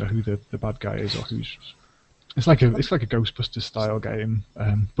 you don't know who the bad guy is or who's. It's like a Ghostbusters style game,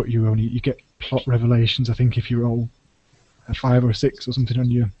 but you get plot revelations. I think if you roll a 5 or a 6 or something on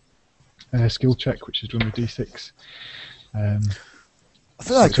your skill check, which is done with D6. I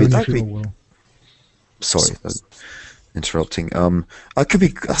think that could be. Sorry, interrupting.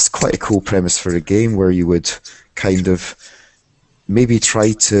 That's quite a cool premise for a game where you would kind of maybe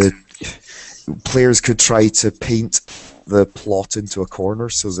players could try to paint the plot into a corner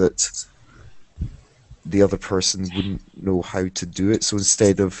so that the other person wouldn't know how to do it. So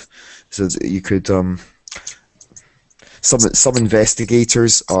you could some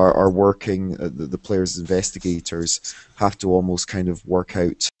investigators are working. The players' investigators have to almost kind of work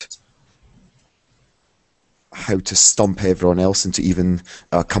out how to stump everyone else into even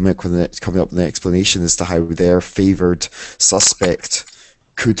coming up with an explanation as to how their favoured suspect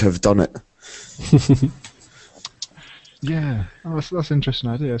could have done it. Yeah, that's an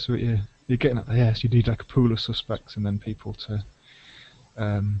interesting idea. So you're getting at so you need like a pool of suspects and then people to,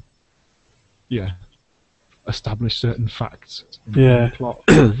 establish certain facts in the plot.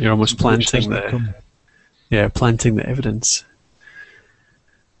 You're almost planting the evidence.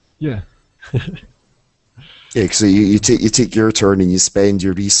 Yeah. Yeah, so you take your turn and you spend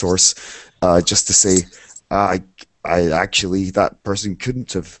your resource just to say, I actually that person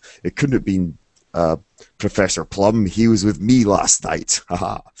couldn't have been Professor Plum. He was with me last night.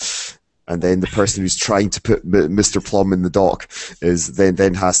 And then the person who's trying to put Mr. Plum in the dock is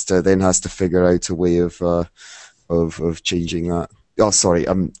then has to figure out a way of changing that. Oh, sorry,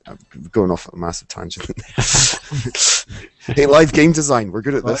 I'm going off a massive tangent. Hey, live game design, we're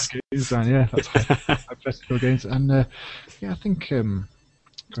good at this. Live game design, yeah, that's hypothetical games, and I think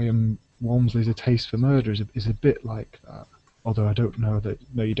Graham Walmsley's A Taste for Murder is a bit like that. Although I don't know that.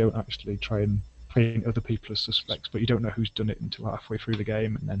 No, you don't actually try and paint other people as suspects, but you don't know who's done it until halfway through the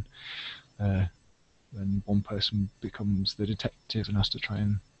game, and then one person becomes the detective and has to try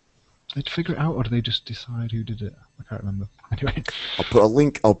and. Do they figure it out, or do they just decide who did it? I can't remember. Anyway, I'll put a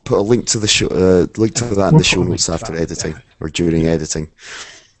link to the show, link to that in the show notes after editing or during editing.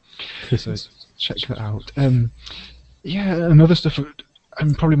 So check that out. And other stuff,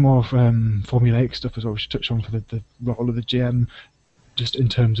 and probably more formulaic stuff as well. We should touch on for the role of the GM, just in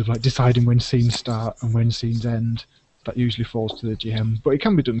terms of like deciding when scenes start and when scenes end. That usually falls to the GM, but it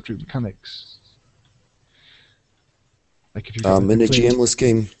can be done through mechanics. Like if you in a GM-less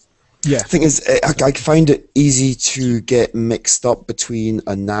game. Yeah. The thing is, I find it easy to get mixed up between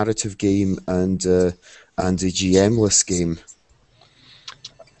a narrative game and a GM-less game.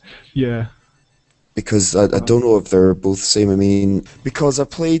 Yeah. Because I don't know if they're both the same. I mean, because I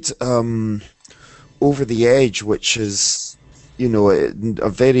played Over the Edge, which is, a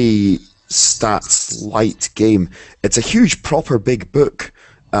very stats-light game. It's a huge, proper, big book,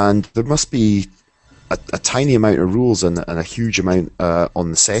 and there must be a tiny amount of rules and a huge amount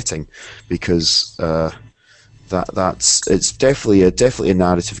on the setting, because it's definitely a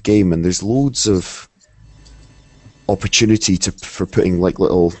narrative game, and there's loads of opportunity for putting like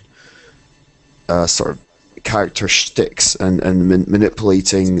little sort of character shticks and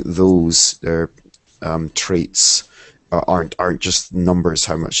manipulating those traits aren't just numbers.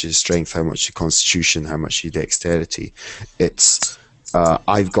 How much is strength? How much is constitution? How much is dexterity? It's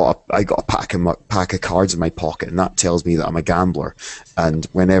I got a pack of cards in my pocket, and that tells me that I'm a gambler. And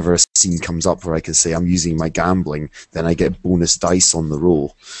whenever a scene comes up where I can say I'm using my gambling, then I get bonus dice on the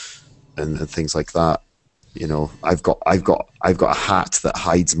roll, and things like that. You know, I've got a hat that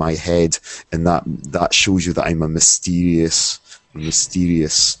hides my head, and that shows you that I'm a mysterious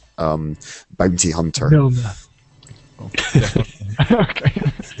bounty hunter. Milner. Oh, yeah. Okay.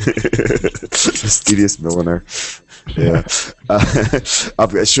 Mysterious milliner. Yeah,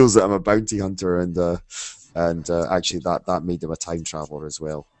 it shows that I'm a bounty hunter, and actually that made him a time traveler as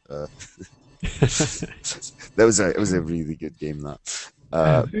well. It was a really good game, that.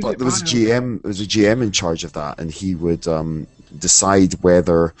 But there was a GM in charge of that, and he would decide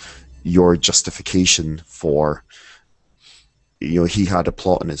whether your justification for, he had a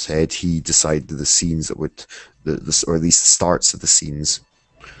plot in his head. He decided the scenes that would, or at least the starts of the scenes,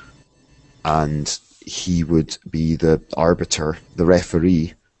 and he would be the arbiter, the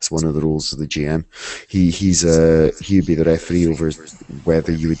referee. It's one of the roles of the GM. He would be the referee over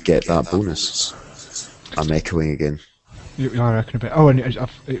whether you would get that bonus. I'm echoing again. I reckon a bit. Oh, and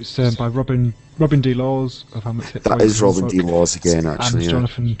it's by Robin D. Laws of How Much Hit. That is Robin D. Laws again, actually. And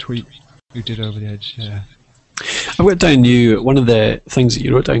Jonathan Tweet, who did Over the Edge. Yeah. I wrote down one of the things that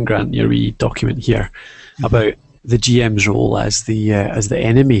you wrote down, Grant, in your wee document here, about the GM's role as the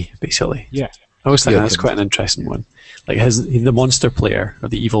enemy, basically. Yeah. I always think that's quite an interesting one. Like the monster player or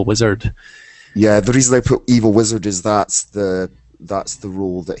the evil wizard. Yeah, the reason I put evil wizard is that's the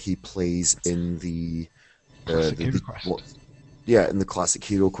role that he plays in the in the classic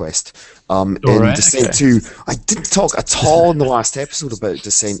Hero Quest. In Descent 2, I didn't talk at all in the last episode about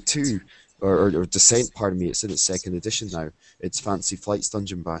Descent 2, or Descent. Pardon me, it's in its second edition now. It's Fantasy Flight's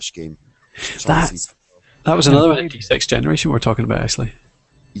Dungeon Bash game. That was another one in D6 generation we're talking about, actually.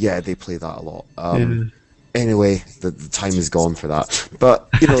 Yeah, they play that a lot. Anyway, the time is gone for that.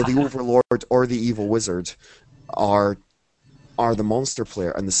 But the Overlord or the Evil Wizard are the monster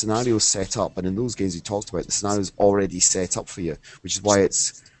player, and the scenario is set up. And in those games we talked about, the scenario is already set up for you, which is why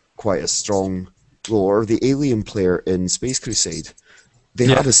it's quite a strong role. Or the alien player in Space Crusade, they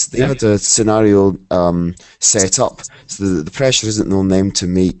had a scenario set up, so the pressure isn't on them to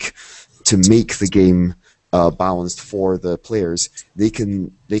make the game balanced for the players. They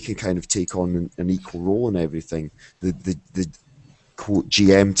can kind of take on an equal role in everything. The quote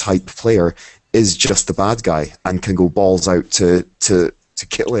GM type player is just the bad guy and can go balls out to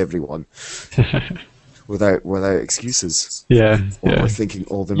kill everyone without excuses. Yeah. Or thinking,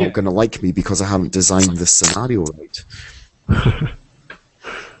 they're not going to like me because I haven't designed this scenario right.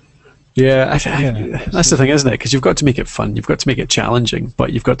 Yeah, that's the thing, isn't it? Because you've got to make it fun, you've got to make it challenging,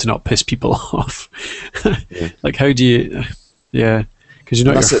 but you've got to not piss people off. Like, how do you... Yeah, because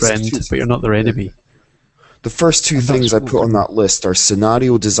you're not your friend, but you're not their enemy. The first two things I put on that list are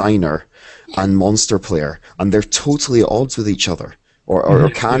scenario designer and monster player, and they're totally at odds with each other, or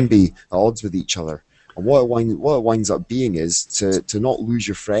can be at odds with each other. And what it winds up being is to not lose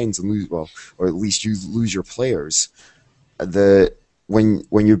your friends and or at least you lose your players. When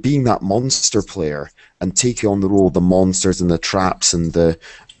you're being that monster player and taking on the role of the monsters and the traps and the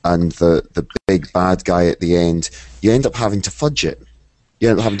big bad guy at the end, you end up having to fudge it. You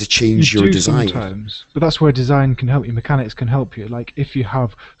end up having to change your design. Sometimes, but that's where design can help you. Mechanics can help you. Like if you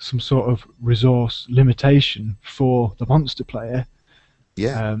have some sort of resource limitation for the monster player,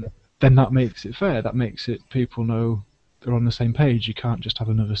 then that makes it fair. That makes it people know they're on the same page. You can't just have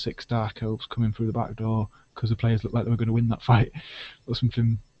another 6 Dark Elves coming through the back door because the players look like they were going to win that fight or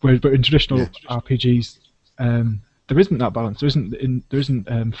something. But in traditional RPGs, there isn't that balance. There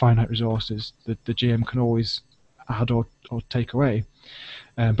isn't finite resources that the GM can always add or take away.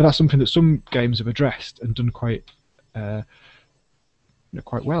 But that's something that some games have addressed and done quite well,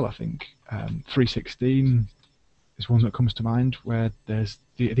 I think. 316 is one that comes to mind, where there's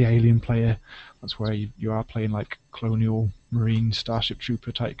the alien player. That's where you are playing like colonial, marine, starship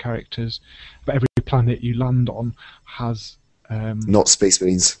trooper type characters. But every planet you land on has... not Space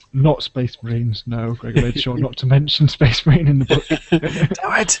Marines. Not Space Marines, no. Greg made sure not to mention Space Marine in the book.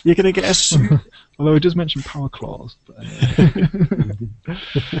 Damn it! You're going to get us... Although it does mention Power Claws. But,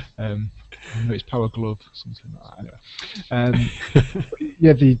 I know it's Power Glove, something like that.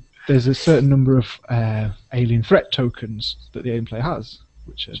 Anyway. There's a certain number of alien threat tokens that the alien player has,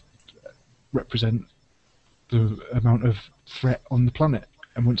 which represent the amount of threat on the planet.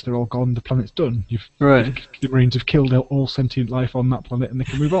 And once they're all gone, the planet's done. The Marines have killed all sentient life on that planet, and they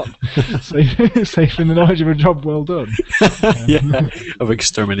can move on. Safe in the knowledge of a job well done. Of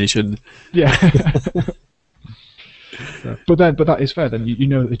extermination. Yeah. But that is fair. Then you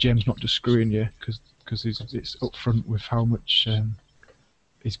know that the GM's not just screwing you because it's up front with how much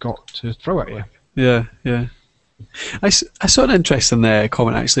he's got to throw at you. Yeah, yeah. I saw an interesting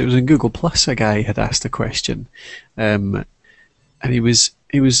comment actually. It was in Google Plus. A guy had asked a question, and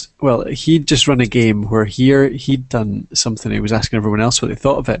he'd just run a game where he'd done something. He was asking everyone else what they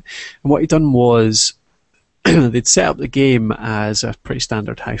thought of it, and what he'd done was they'd set up the game as a pretty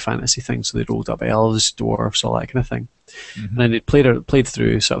standard high fantasy thing. So they'd rolled up elves, dwarves, all that kind of thing, and then they'd played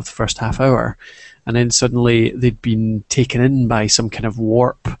through sort of the first half hour, and then suddenly they'd been taken in by some kind of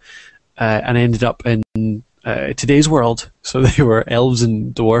warp, and ended up in today's world. So they were elves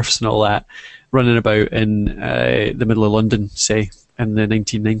and dwarfs and all that running about in the middle of London, say, in the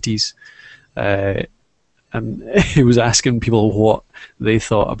 1990s. And he was asking people what they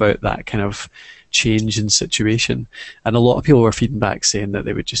thought about that kind of change in situation. And a lot of people were feeding back saying that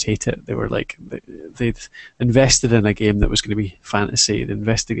they would just hate it. They were like, they'd invested in a game that was going to be fantasy. They'd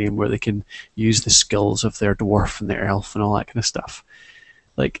invested in a game where they can use the skills of their dwarf and their elf and all that kind of stuff.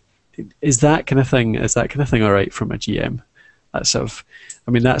 Like, is that kind of thing all right from a GM? That's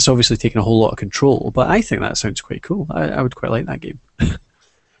obviously taking a whole lot of control, but I think that sounds quite cool. I would quite like that game.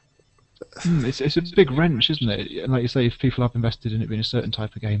 It's a big wrench, isn't it? And like you say, if people have invested in it being a certain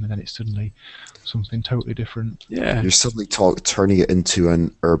type of game, and then it's suddenly something totally different. Yeah, you're suddenly turning it into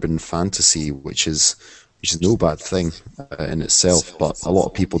an urban fantasy, which is no bad thing in itself. But a lot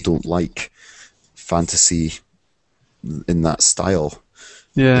of people don't like fantasy in that style.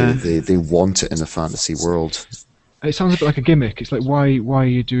 Yeah, they want it in a fantasy world. It sounds a bit like a gimmick. It's like, why are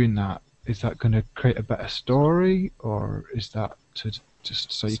you doing that? Is that going to create a better story, or is that to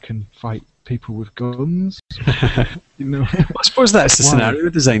just so you can fight people with guns? You know. I suppose that's the scenario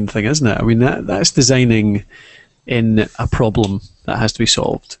design thing, isn't it? I mean, that's designing in a problem that has to be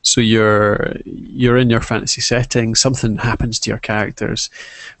solved. So you're in your fantasy setting. Something happens to your characters,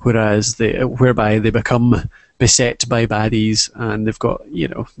 whereby they become beset by baddies, and they've got,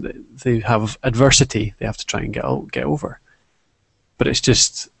 they have adversity they have to try and get over. But it's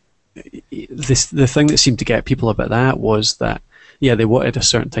just the thing that seemed to get people about that was that, yeah, they wanted a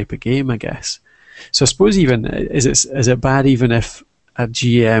certain type of game, I guess. So I suppose even is it bad even if a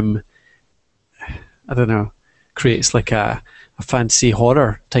GM, I don't know, creates like a fantasy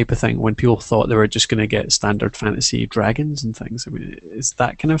horror type of thing when people thought they were just going to get standard fantasy dragons and things? I mean, is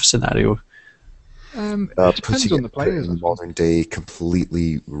that kind of scenario? It depends on the players. In modern day,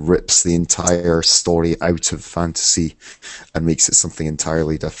 completely rips the entire story out of fantasy and makes it something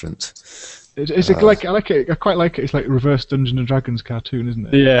entirely different. It's like I like it. I quite like it. It's like reverse Dungeons and Dragons cartoon,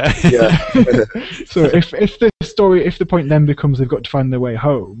 isn't it? Yeah. Yeah. So if the point then becomes they've got to find their way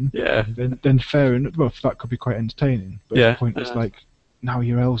home, Yeah. then fair enough. Well, that could be quite entertaining. But Yeah. if the point is like, now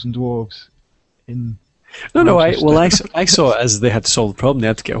you're elves and dwarves in. No. I saw it as they had to solve the problem. They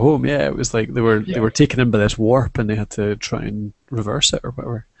had to get home. Yeah, it was like they were taken in by this warp, and they had to try and reverse it or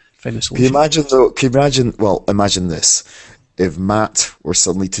whatever. Find a solution. Imagine this. If Matt were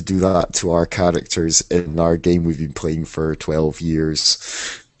suddenly to do that to our characters in our game we've been playing for 12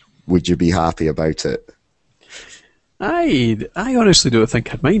 years, would you be happy about it? I honestly don't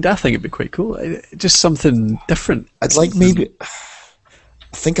think I'd mind. I think it'd be quite cool. Just something different. I'd like maybe.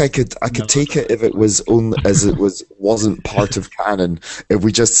 I think I could take it if it was wasn't part of canon. If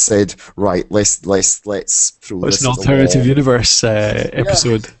we just said, right, let's throw It's this an at the alternative wall. universe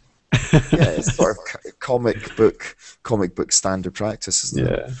episode. Yeah, it's sort of comic book standard practice, isn't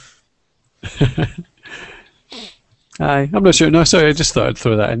it? Yeah. Aye, I'm not sure. No, sorry, I just thought I'd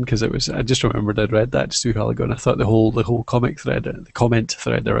throw that in because I just remembered I'd read that just a while ago, and I thought the whole comic thread, the comment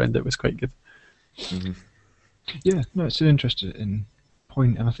thread around it was quite good. Mm-hmm. Yeah, no, it's an interesting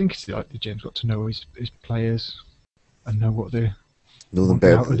point, and I think it's like the James got to know his players and know what they Know them want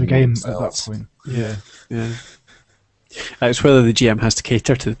better out of the than game themselves. at that point. Yeah. It's whether the GM has to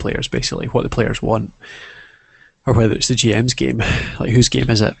cater to the players, basically, what the players want, or whether it's the GM's game. Like, whose game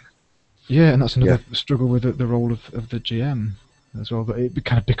is it? Yeah, and that's another struggle with the role of the GM as well. That it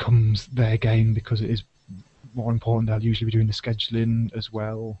kind of becomes their game because it is more important. They'll usually be doing the scheduling as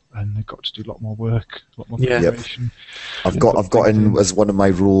well, and they've got to do a lot more work, a lot more preparation. I've got in as one of my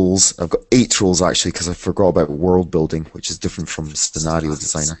rules. I've got 8 rules actually because I forgot about world building, which is different from scenario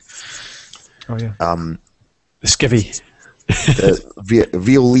designer. Oh yeah. The skivvy.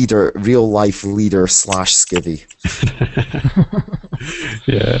 The real life leader / skivvy.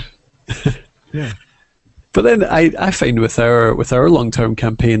 Yeah. Yeah. But then I find with our long term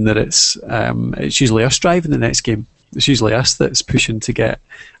campaign that it's usually us driving the next game. It's usually us that's pushing to get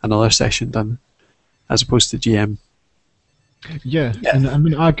another session done, as opposed to GM. Yeah, and I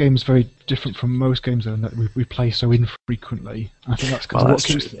mean our game's very different from most games though, in that we play so infrequently. I think that's because what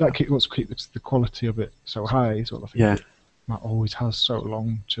keeps the quality of it so high. Is what I think. Yeah. Matt always has so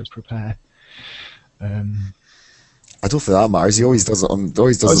long to prepare. I don't think that matters. He always does it on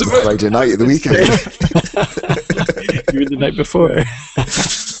Friday night at the weekend. Even the night before.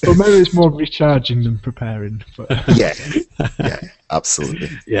 Well, maybe it's more recharging than preparing. But yeah, absolutely.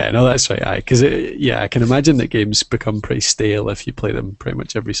 Yeah, no, that's right. Because I can imagine that games become pretty stale if you play them pretty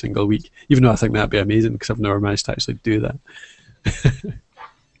much every single week. Even though I think that'd be amazing because I've never managed to actually do that.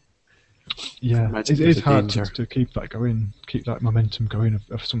 Yeah, it is hard to keep that going, keep that momentum going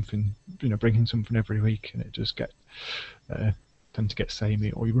of something, bringing something every week, and it just tend to get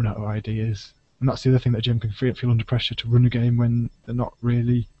samey, or you run out of ideas. And that's the other thing that a GM can feel under pressure to run a game when they're not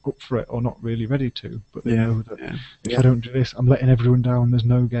really up for it or not really ready to. But they know that if I don't do this, I'm letting everyone down. There's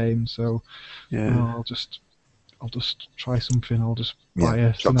no game, so I'll just try something. I'll just buy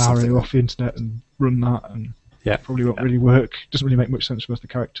a scenario off the internet and run that, and probably won't really work. Doesn't really make much sense for most of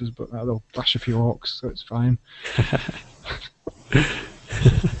the characters, but they'll bash a few orcs, so it's fine.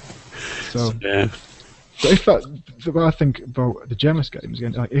 So. Yeah. But if what I think about the GMless games,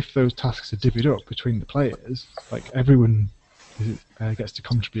 again, like if those tasks are divvied up between the players, like everyone gets to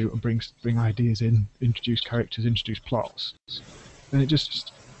contribute and bring ideas in, introduce characters, introduce plots, then it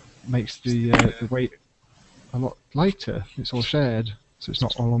just makes the weight a lot lighter. It's all shared, so it's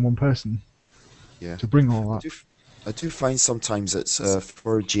not all on one person. Yeah. To bring all that. I do find sometimes it's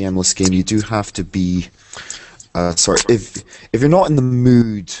for a GMless game you do have to be if you're not in the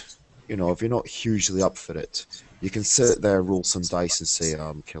mood. If you're not hugely up for it, you can sit there, roll some dice, and say,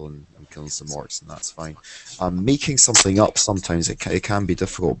 "I'm killing some orcs," and that's fine. Making something up sometimes it can be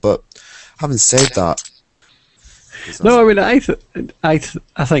difficult, but having said that, no, I mean I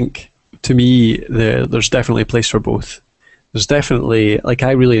think to me there's definitely a place for both. There's definitely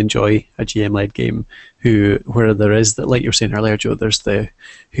I really enjoy a GM-led game where there is that, like you were saying earlier, Joe. There's the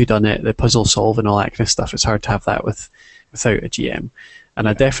whodunit, the puzzle solving, all that kind of stuff. It's hard to have that without a GM. And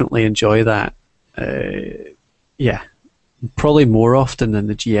I definitely enjoy that, probably more often than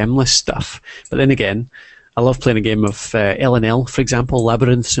the GM-less stuff. But then again, I love playing a game of L&L, for example,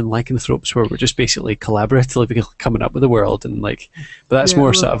 Labyrinths and Lycanthropes, where we're just basically collaboratively coming up with the world. But that's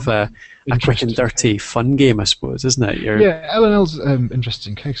more sort of a quick and dirty fun game, I suppose, isn't it? L&L's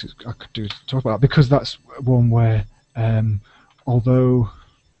interesting case. I could talk about because that's one where, although...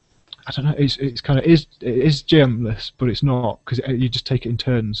 I don't know. It is GM-less, but it's not because you just take it in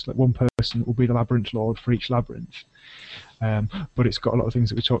turns. Like one person will be the labyrinth lord for each labyrinth, but it's got a lot of things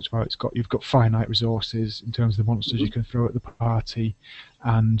that we talked about. You've got finite resources in terms of the monsters you can throw at the party,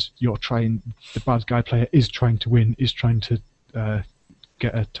 and the bad guy player is trying to win, is trying to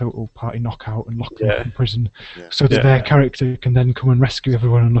get a total party knockout and lock them up in prison, so that their character can then come and rescue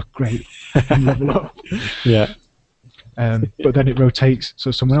everyone and look great and level up. Yeah. But then it rotates,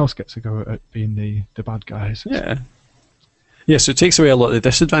 so someone else gets a go at being the bad guys. Yeah, so it takes away a lot of the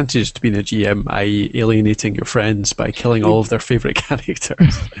disadvantages to being a GM, i.e. alienating your friends by killing all of their favourite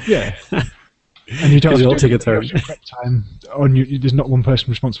characters. Yeah. And you don't have to take a turn. Prep time. There's not one person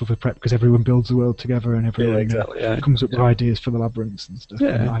responsible for prep because everyone builds the world together and everyone comes up with ideas for the labyrinths and stuff,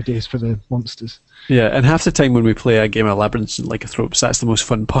 and ideas for the monsters. Yeah, and half the time when we play a game of Labyrinths and Lycanthropes, that's the most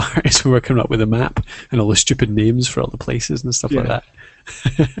fun part, is when we're coming up with a map and all the stupid names for all the places and stuff like that.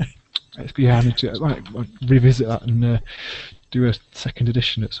 I need to revisit that and do a second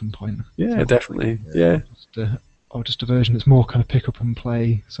edition at some point. Yeah, definitely. Yeah. Or just a version that's more kind of pick up and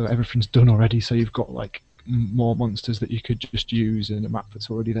play, so everything's done already, so you've got more monsters that you could just use in a map that's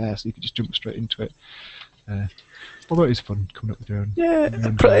already there, so you could just jump straight into it. Although it is fun coming up with your own. Yeah,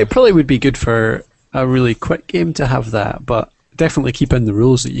 it probably would be good for a really quick game to have that, but definitely keep in the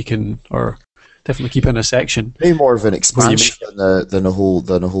rules that you can, or definitely keep in a section. Maybe more of an expansion than a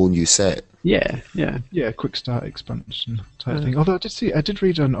whole new set. Yeah. Quick start expansion type thing. Although I did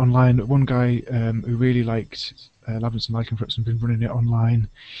read online that one guy who really liked Labyrinths and Lycanthropes and been running it online.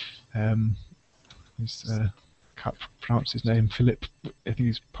 Can't pronounce his name. Philip, I think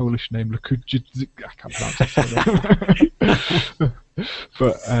his Polish name, Lukudzic. I can't pronounce it.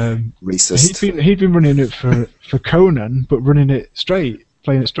 But racist. He'd been running it for Conan, but running it straight,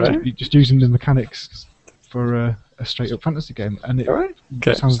 playing it straight, right. Just using the mechanics for a straight up fantasy game, and it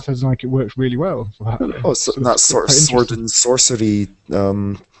sounds like it works really well. For that. So that's sort of sword and sorcery,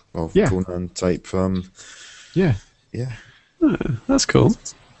 Conan type. Yeah. That's cool.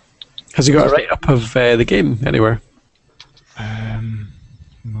 Has he got a write-up of the game anywhere?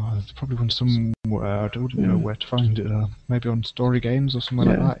 No, there's probably one somewhere. I don't know where to find it. Maybe on Story Games or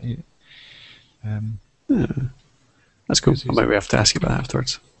somewhere like that. That's cool. I might have to ask you about that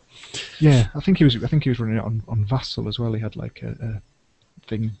afterwards. Yeah, I think he was running it on Vassal as well. He had a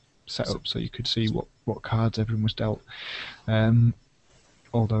thing set up so you could see what cards everyone was dealt.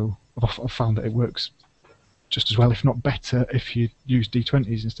 Although I've found that it works just as well, if not better, if you use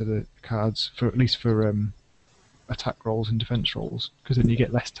D20s instead of cards, for at least for attack rolls and defense rolls, because then you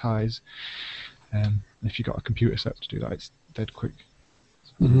get less ties. If you've got a computer set up to do that, it's dead quick.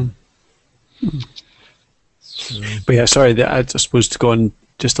 So, But yeah, sorry, I suppose to go on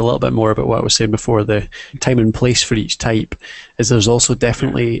just a little bit more about what I was saying before, the time and place for each type is there's also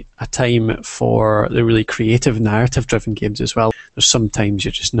definitely a time for the really creative narrative-driven games as well. There's sometimes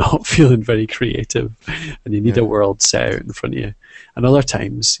you're just not feeling very creative and you need a world set out in front of you. And other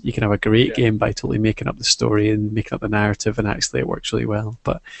times you can have a great game by totally making up the story and making up the narrative, and actually it works really well.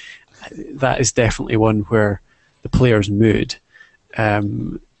 But that is definitely one where the player's mood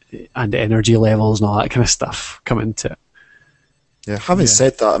and energy levels and all that kind of stuff come into it. Yeah, having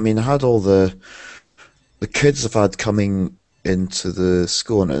said that, I mean, I had all the kids I've had coming into the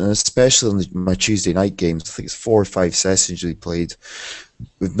school, and especially on my Tuesday night games, I think it's 4 or 5 sessions we played.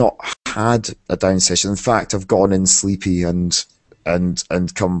 We've not had a down session. In fact, I've gone in sleepy and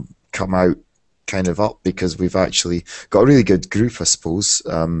come out kind of up, because we've actually got a really good group, I suppose,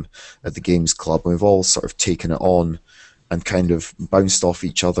 at the games club, and we've all sort of taken it on and kind of bounced off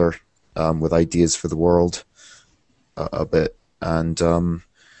each other with ideas for the world a bit. And so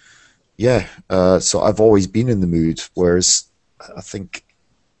I've always been in the mood, whereas I think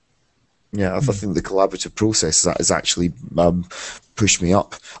the collaborative process has actually pushed me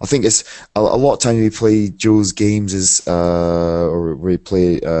up. I think it's a lot of time we play Joe's games or we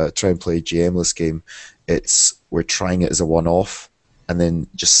try and play a GM-less game. We're trying it as a one-off, and then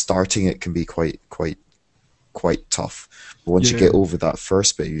just starting it can be quite tough. But once you get over that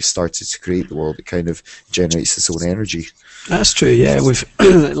first bit, you started to create the world, it kind of generates its own energy. That's true, yeah. We've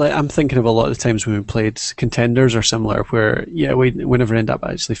I'm thinking of a lot of the times when we played Contenders or similar, where we never end up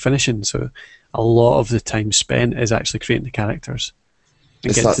actually finishing. So a lot of the time spent is actually creating the characters. And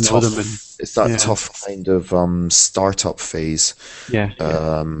It's getting that to know tough. them It's that tough kind of startup phase. Yeah.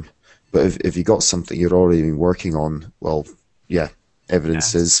 But if you got something you're already been working on, well,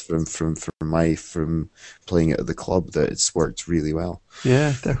 evidence is from playing it at the club that it's worked really well.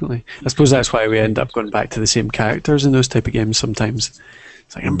 Yeah, definitely. I suppose that's why we end up going back to the same characters in those type of games sometimes.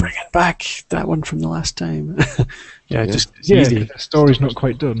 It's like, I'm bringing back that one from the last time. Just it's easy. The story's not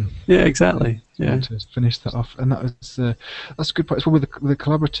quite done. Yeah, exactly. Yeah. To finish that off, and that's a good point. As well with the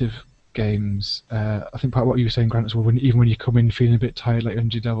collaborative games, I think part of what you were saying, Grant, as well, even when you come in feeling a bit tired, like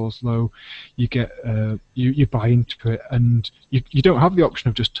energy levels low, you get you buy into it, and you don't have the option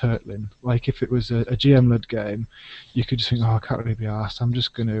of just turtling. Like if it was a GM-led game, you could just think, I can't really be arsed. I'm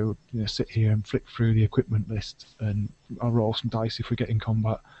just going to sit here and flick through the equipment list, and I'll roll some dice if we get in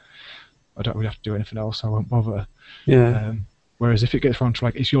combat. I don't really have to do anything else. I won't bother. Yeah. Whereas if it gets around to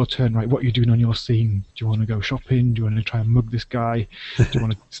it's your turn, right? What are you doing on your scene? Do you want to go shopping? Do you want to try and mug this guy? Do you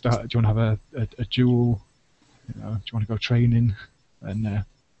want to start? Do you want to have a duel? Do you want to go training? And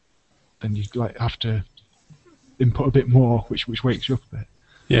then you have to input a bit more, which wakes you up a bit.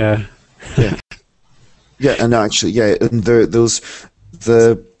 Yeah. Yeah, and actually, and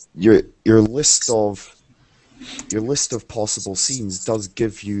your list of possible scenes does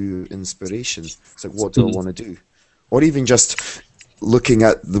give you inspiration. It's like, what do I want to do? Or even just looking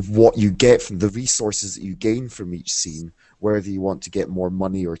at what you get from the resources that you gain from each scene, whether you want to get more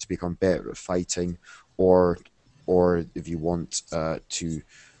money or to become better at fighting, or if you want to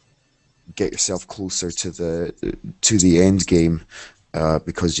get yourself closer to the end game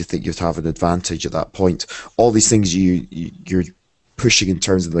because you think you'd have an advantage at that point. All these things you're pushing in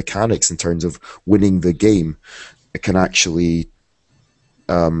terms of the mechanics, in terms of winning the game, it can actually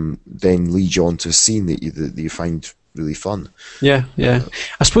then lead you on to a scene that you find really fun. Yeah.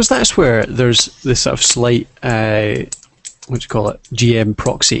 I suppose that's where there's this sort of slight, GM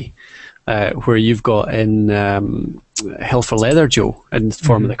proxy, where you've got in Hell for Leather, Joe, in the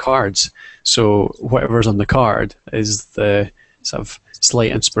form of the cards. So whatever's on the card is the sort of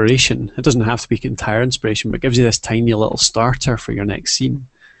slight inspiration. It doesn't have to be entire inspiration, but it gives you this tiny little starter for your next scene.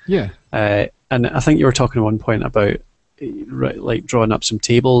 Yeah. And I think you were talking at one point about like drawing up some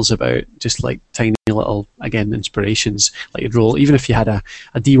tables about just like tiny little, again, inspirations. Like you'd roll, even if you had a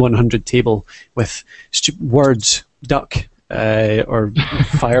D100 table with words, duck, or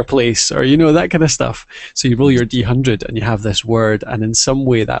fireplace, or that kind of stuff. So you roll your D100 and you have this word, and in some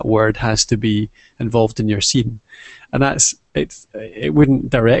way that word has to be involved in your scene. And it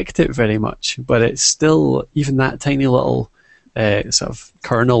wouldn't direct it very much, but it's still, even that tiny little sort of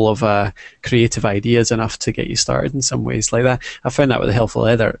kernel of creative ideas enough to get you started in some ways like that. I found that with the Hell for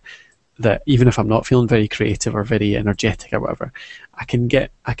Leather. that even if I'm not feeling very creative or very energetic or whatever, I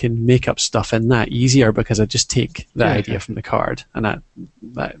can make up stuff in that easier because I just take the idea from the card, and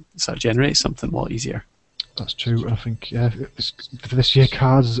that sort of generates something a lot easier. That's true. I think for this year,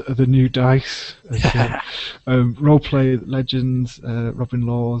 cards are the new dice. Roleplay Legends, Robin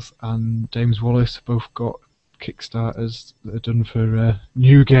Laws, and James Wallace have both got Kickstarters that are done for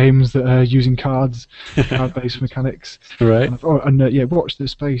new games that are using card-based mechanics. Right. And watch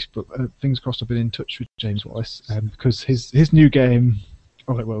this space. But fingers crossed, I've been in touch with James Wallace because his new game.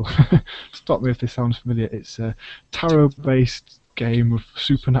 Oh, it will. Stop me if this sounds familiar. It's a tarot-based game of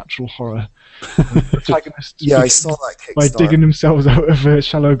supernatural horror. Protagonists I saw that Kickstarter. By digging themselves out of a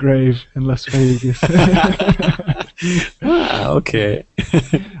shallow grave in Las Vegas. Okay.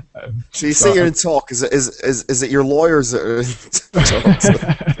 So you say you're in talk. Is it your lawyers that are in talks?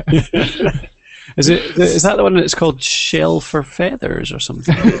 Is that the one that's called Shell for Feathers or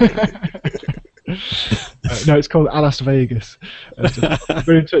something? No, it's called Alas Vegas. I've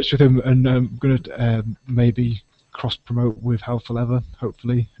been in touch with him, and I'm going to maybe cross-promote with Hell for Leather,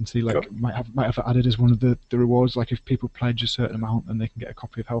 hopefully, and see might have it added as one of the rewards. Like if people pledge a certain amount, then they can get a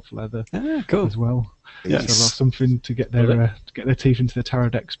copy of Hell for Leather as well. Yes. So they'll have something to get their teeth into the tarot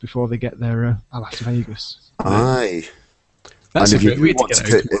decks before they get their Alas Vegas. Aye. That's and a if great way you to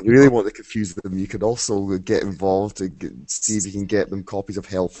get out. really want to confuse them, you could also get involved and see if you can get them copies of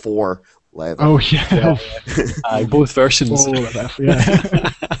Hell 4 Leather. Oh yeah, both versions. Yeah.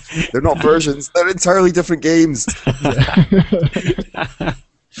 They're not versions; they're entirely different games.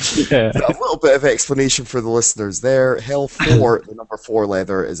 Yeah. A little bit of explanation for the listeners there. Hell 4, the number 4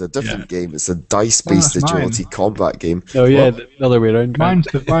 Leather, is a different game. It's a dice-based agility combat game. Oh yeah, the other way around. Mine's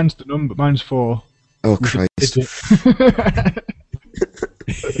the number. Mine's 4. Oh Christ!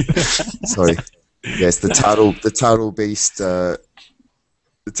 Sorry. Yes, the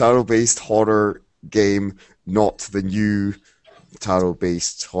tarot-based horror game, not the new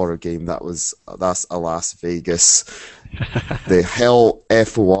tarot-based horror game. That's Alas Vegas. The Hell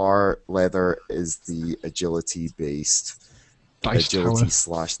FOR Leather is the agility-based, Dice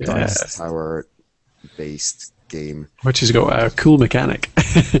 /dice tower-based game, Which has got a cool mechanic.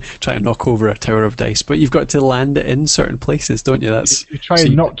 Try and knock over a tower of dice, but you've got to land it in certain places, don't you? You try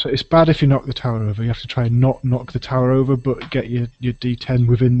not to. It's bad if you knock the tower over. You have to try and not knock the tower over, but get your D10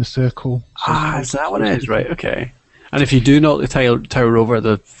 within the circle. Is that what it is? Right. Okay. And if you do knock the tower over,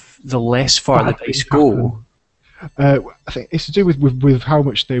 the less far the dice go. I think it's to do with how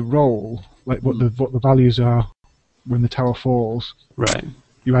much they roll, like what the values are when the tower falls. Right.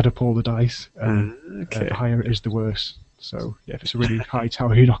 You add up all the dice, Okay. the higher it is, the worse. So yeah, if it's a really high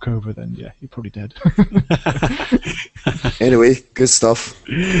tower you knock over, then yeah, you're probably dead. Anyway, good stuff.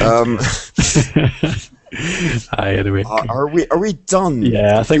 Anyway. Are we done?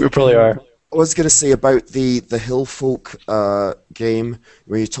 Yeah, I think we probably are. I was going to say about the Hillfolk game,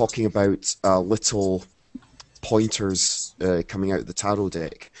 where you're talking about little pointers coming out of the tarot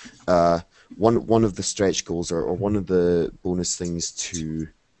deck. One of the stretch goals, or one of the bonus things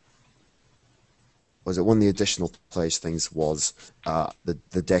one of the additional pledge things was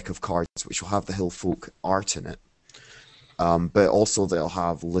the deck of cards, which will have the Hillfolk art in it. But also they'll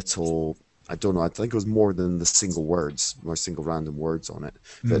have little, I don't know, I think it was more than the single random words on it.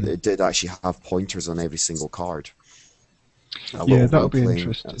 But it did actually have pointers on every single card. That would be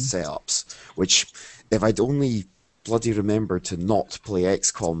interesting. Setups, which if I'd only bloody remembered to not play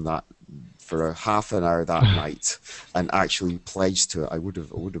XCOM that for a half an hour that night and actually pledged to it, I would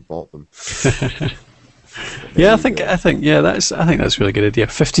have bought them. Yeah, I think that's a really good idea.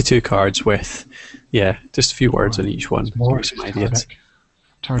 52 cards with just a few words on each one. More some ideas.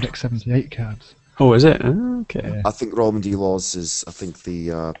 Tarot deck 78 cards. Oh, is it? Oh, okay. Yeah. I think Robin D. Laws is. I think the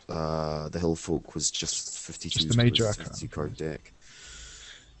Hillfolk was just 52. Just the major 50 card deck.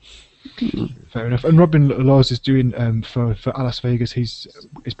 Fair enough. And Robin Laws is doing for Alas Vegas.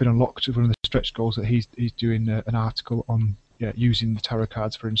 It's been unlocked as one of the stretch goals that he's doing an article on using the tarot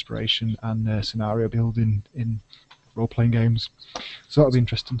cards for inspiration and scenario building in role-playing games. So that'll be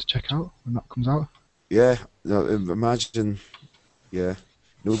interesting to check out when that comes out. Yeah, imagine. Yeah,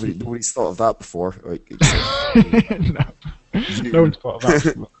 nobody's thought of that before. Like, no one's thought of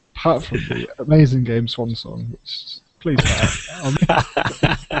that apart from the amazing game Swan Song, which please.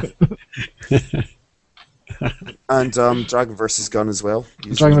 And Dragon vs. Gun as well.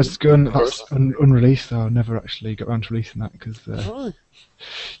 Dragon vs. Gun, that's unreleased, though. I never actually got around to releasing that because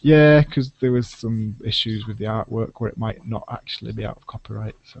there was some issues with the artwork where it might not actually be out of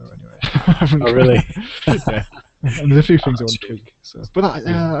copyright. So anyway. Oh, really? Yeah. And there's a few things I want to tweak. So, but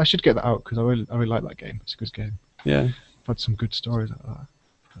I should get that out because I really like that game. It's a good game. Yeah. I've had some good stories out of that.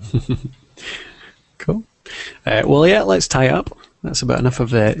 Cool. Well, yeah, let's tie up. That's about enough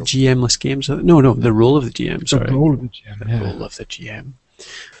of the GM-less games. No, the role of the GM, sorry. The role of the GM, yeah. Role of the GM.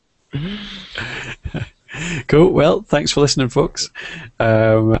 Cool. Well, thanks for listening, folks.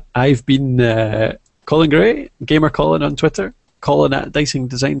 I've been Colin Gray, Gamer Colin on Twitter, Colin at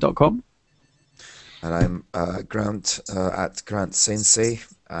dicingdesign.com. And I'm Grant at Grant Sensei,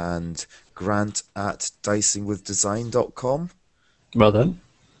 and Grant at dicingwithdesign.com. Well done.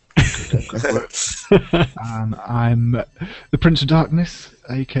 And I'm the Prince of Darkness,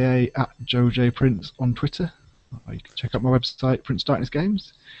 aka at JoJPrince on Twitter. You can check out my website, Prince of Darkness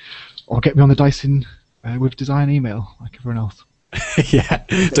Games, or get me on the Dicing with Design email, like everyone else. Yeah,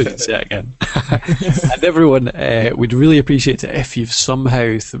 don't say that again. And everyone, we'd really appreciate it if you've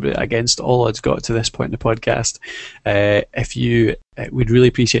somehow, against all odds, got to this point in the podcast. We'd really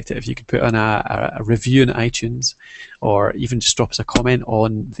appreciate it if you could put on a review on iTunes, or even just drop us a comment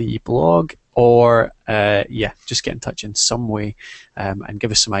on the blog, or just get in touch in some way and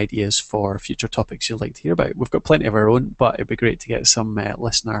give us some ideas for future topics you'd like to hear about. We've got plenty of our own, but it'd be great to get some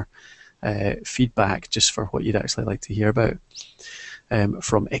listener feedback just for what you'd actually like to hear about.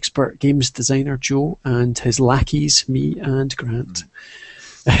 From expert games designer Joe and his lackeys, me and Grant.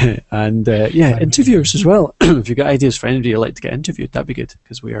 And interviewers as well. If you've got ideas for anybody you'd like to get interviewed, that'd be good,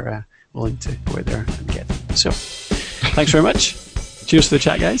 because we are willing to go out there and get them. So, thanks very much. Cheers for the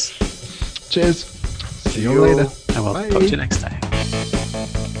chat, guys. Cheers. See you later. And we'll Bye. talk to you next time.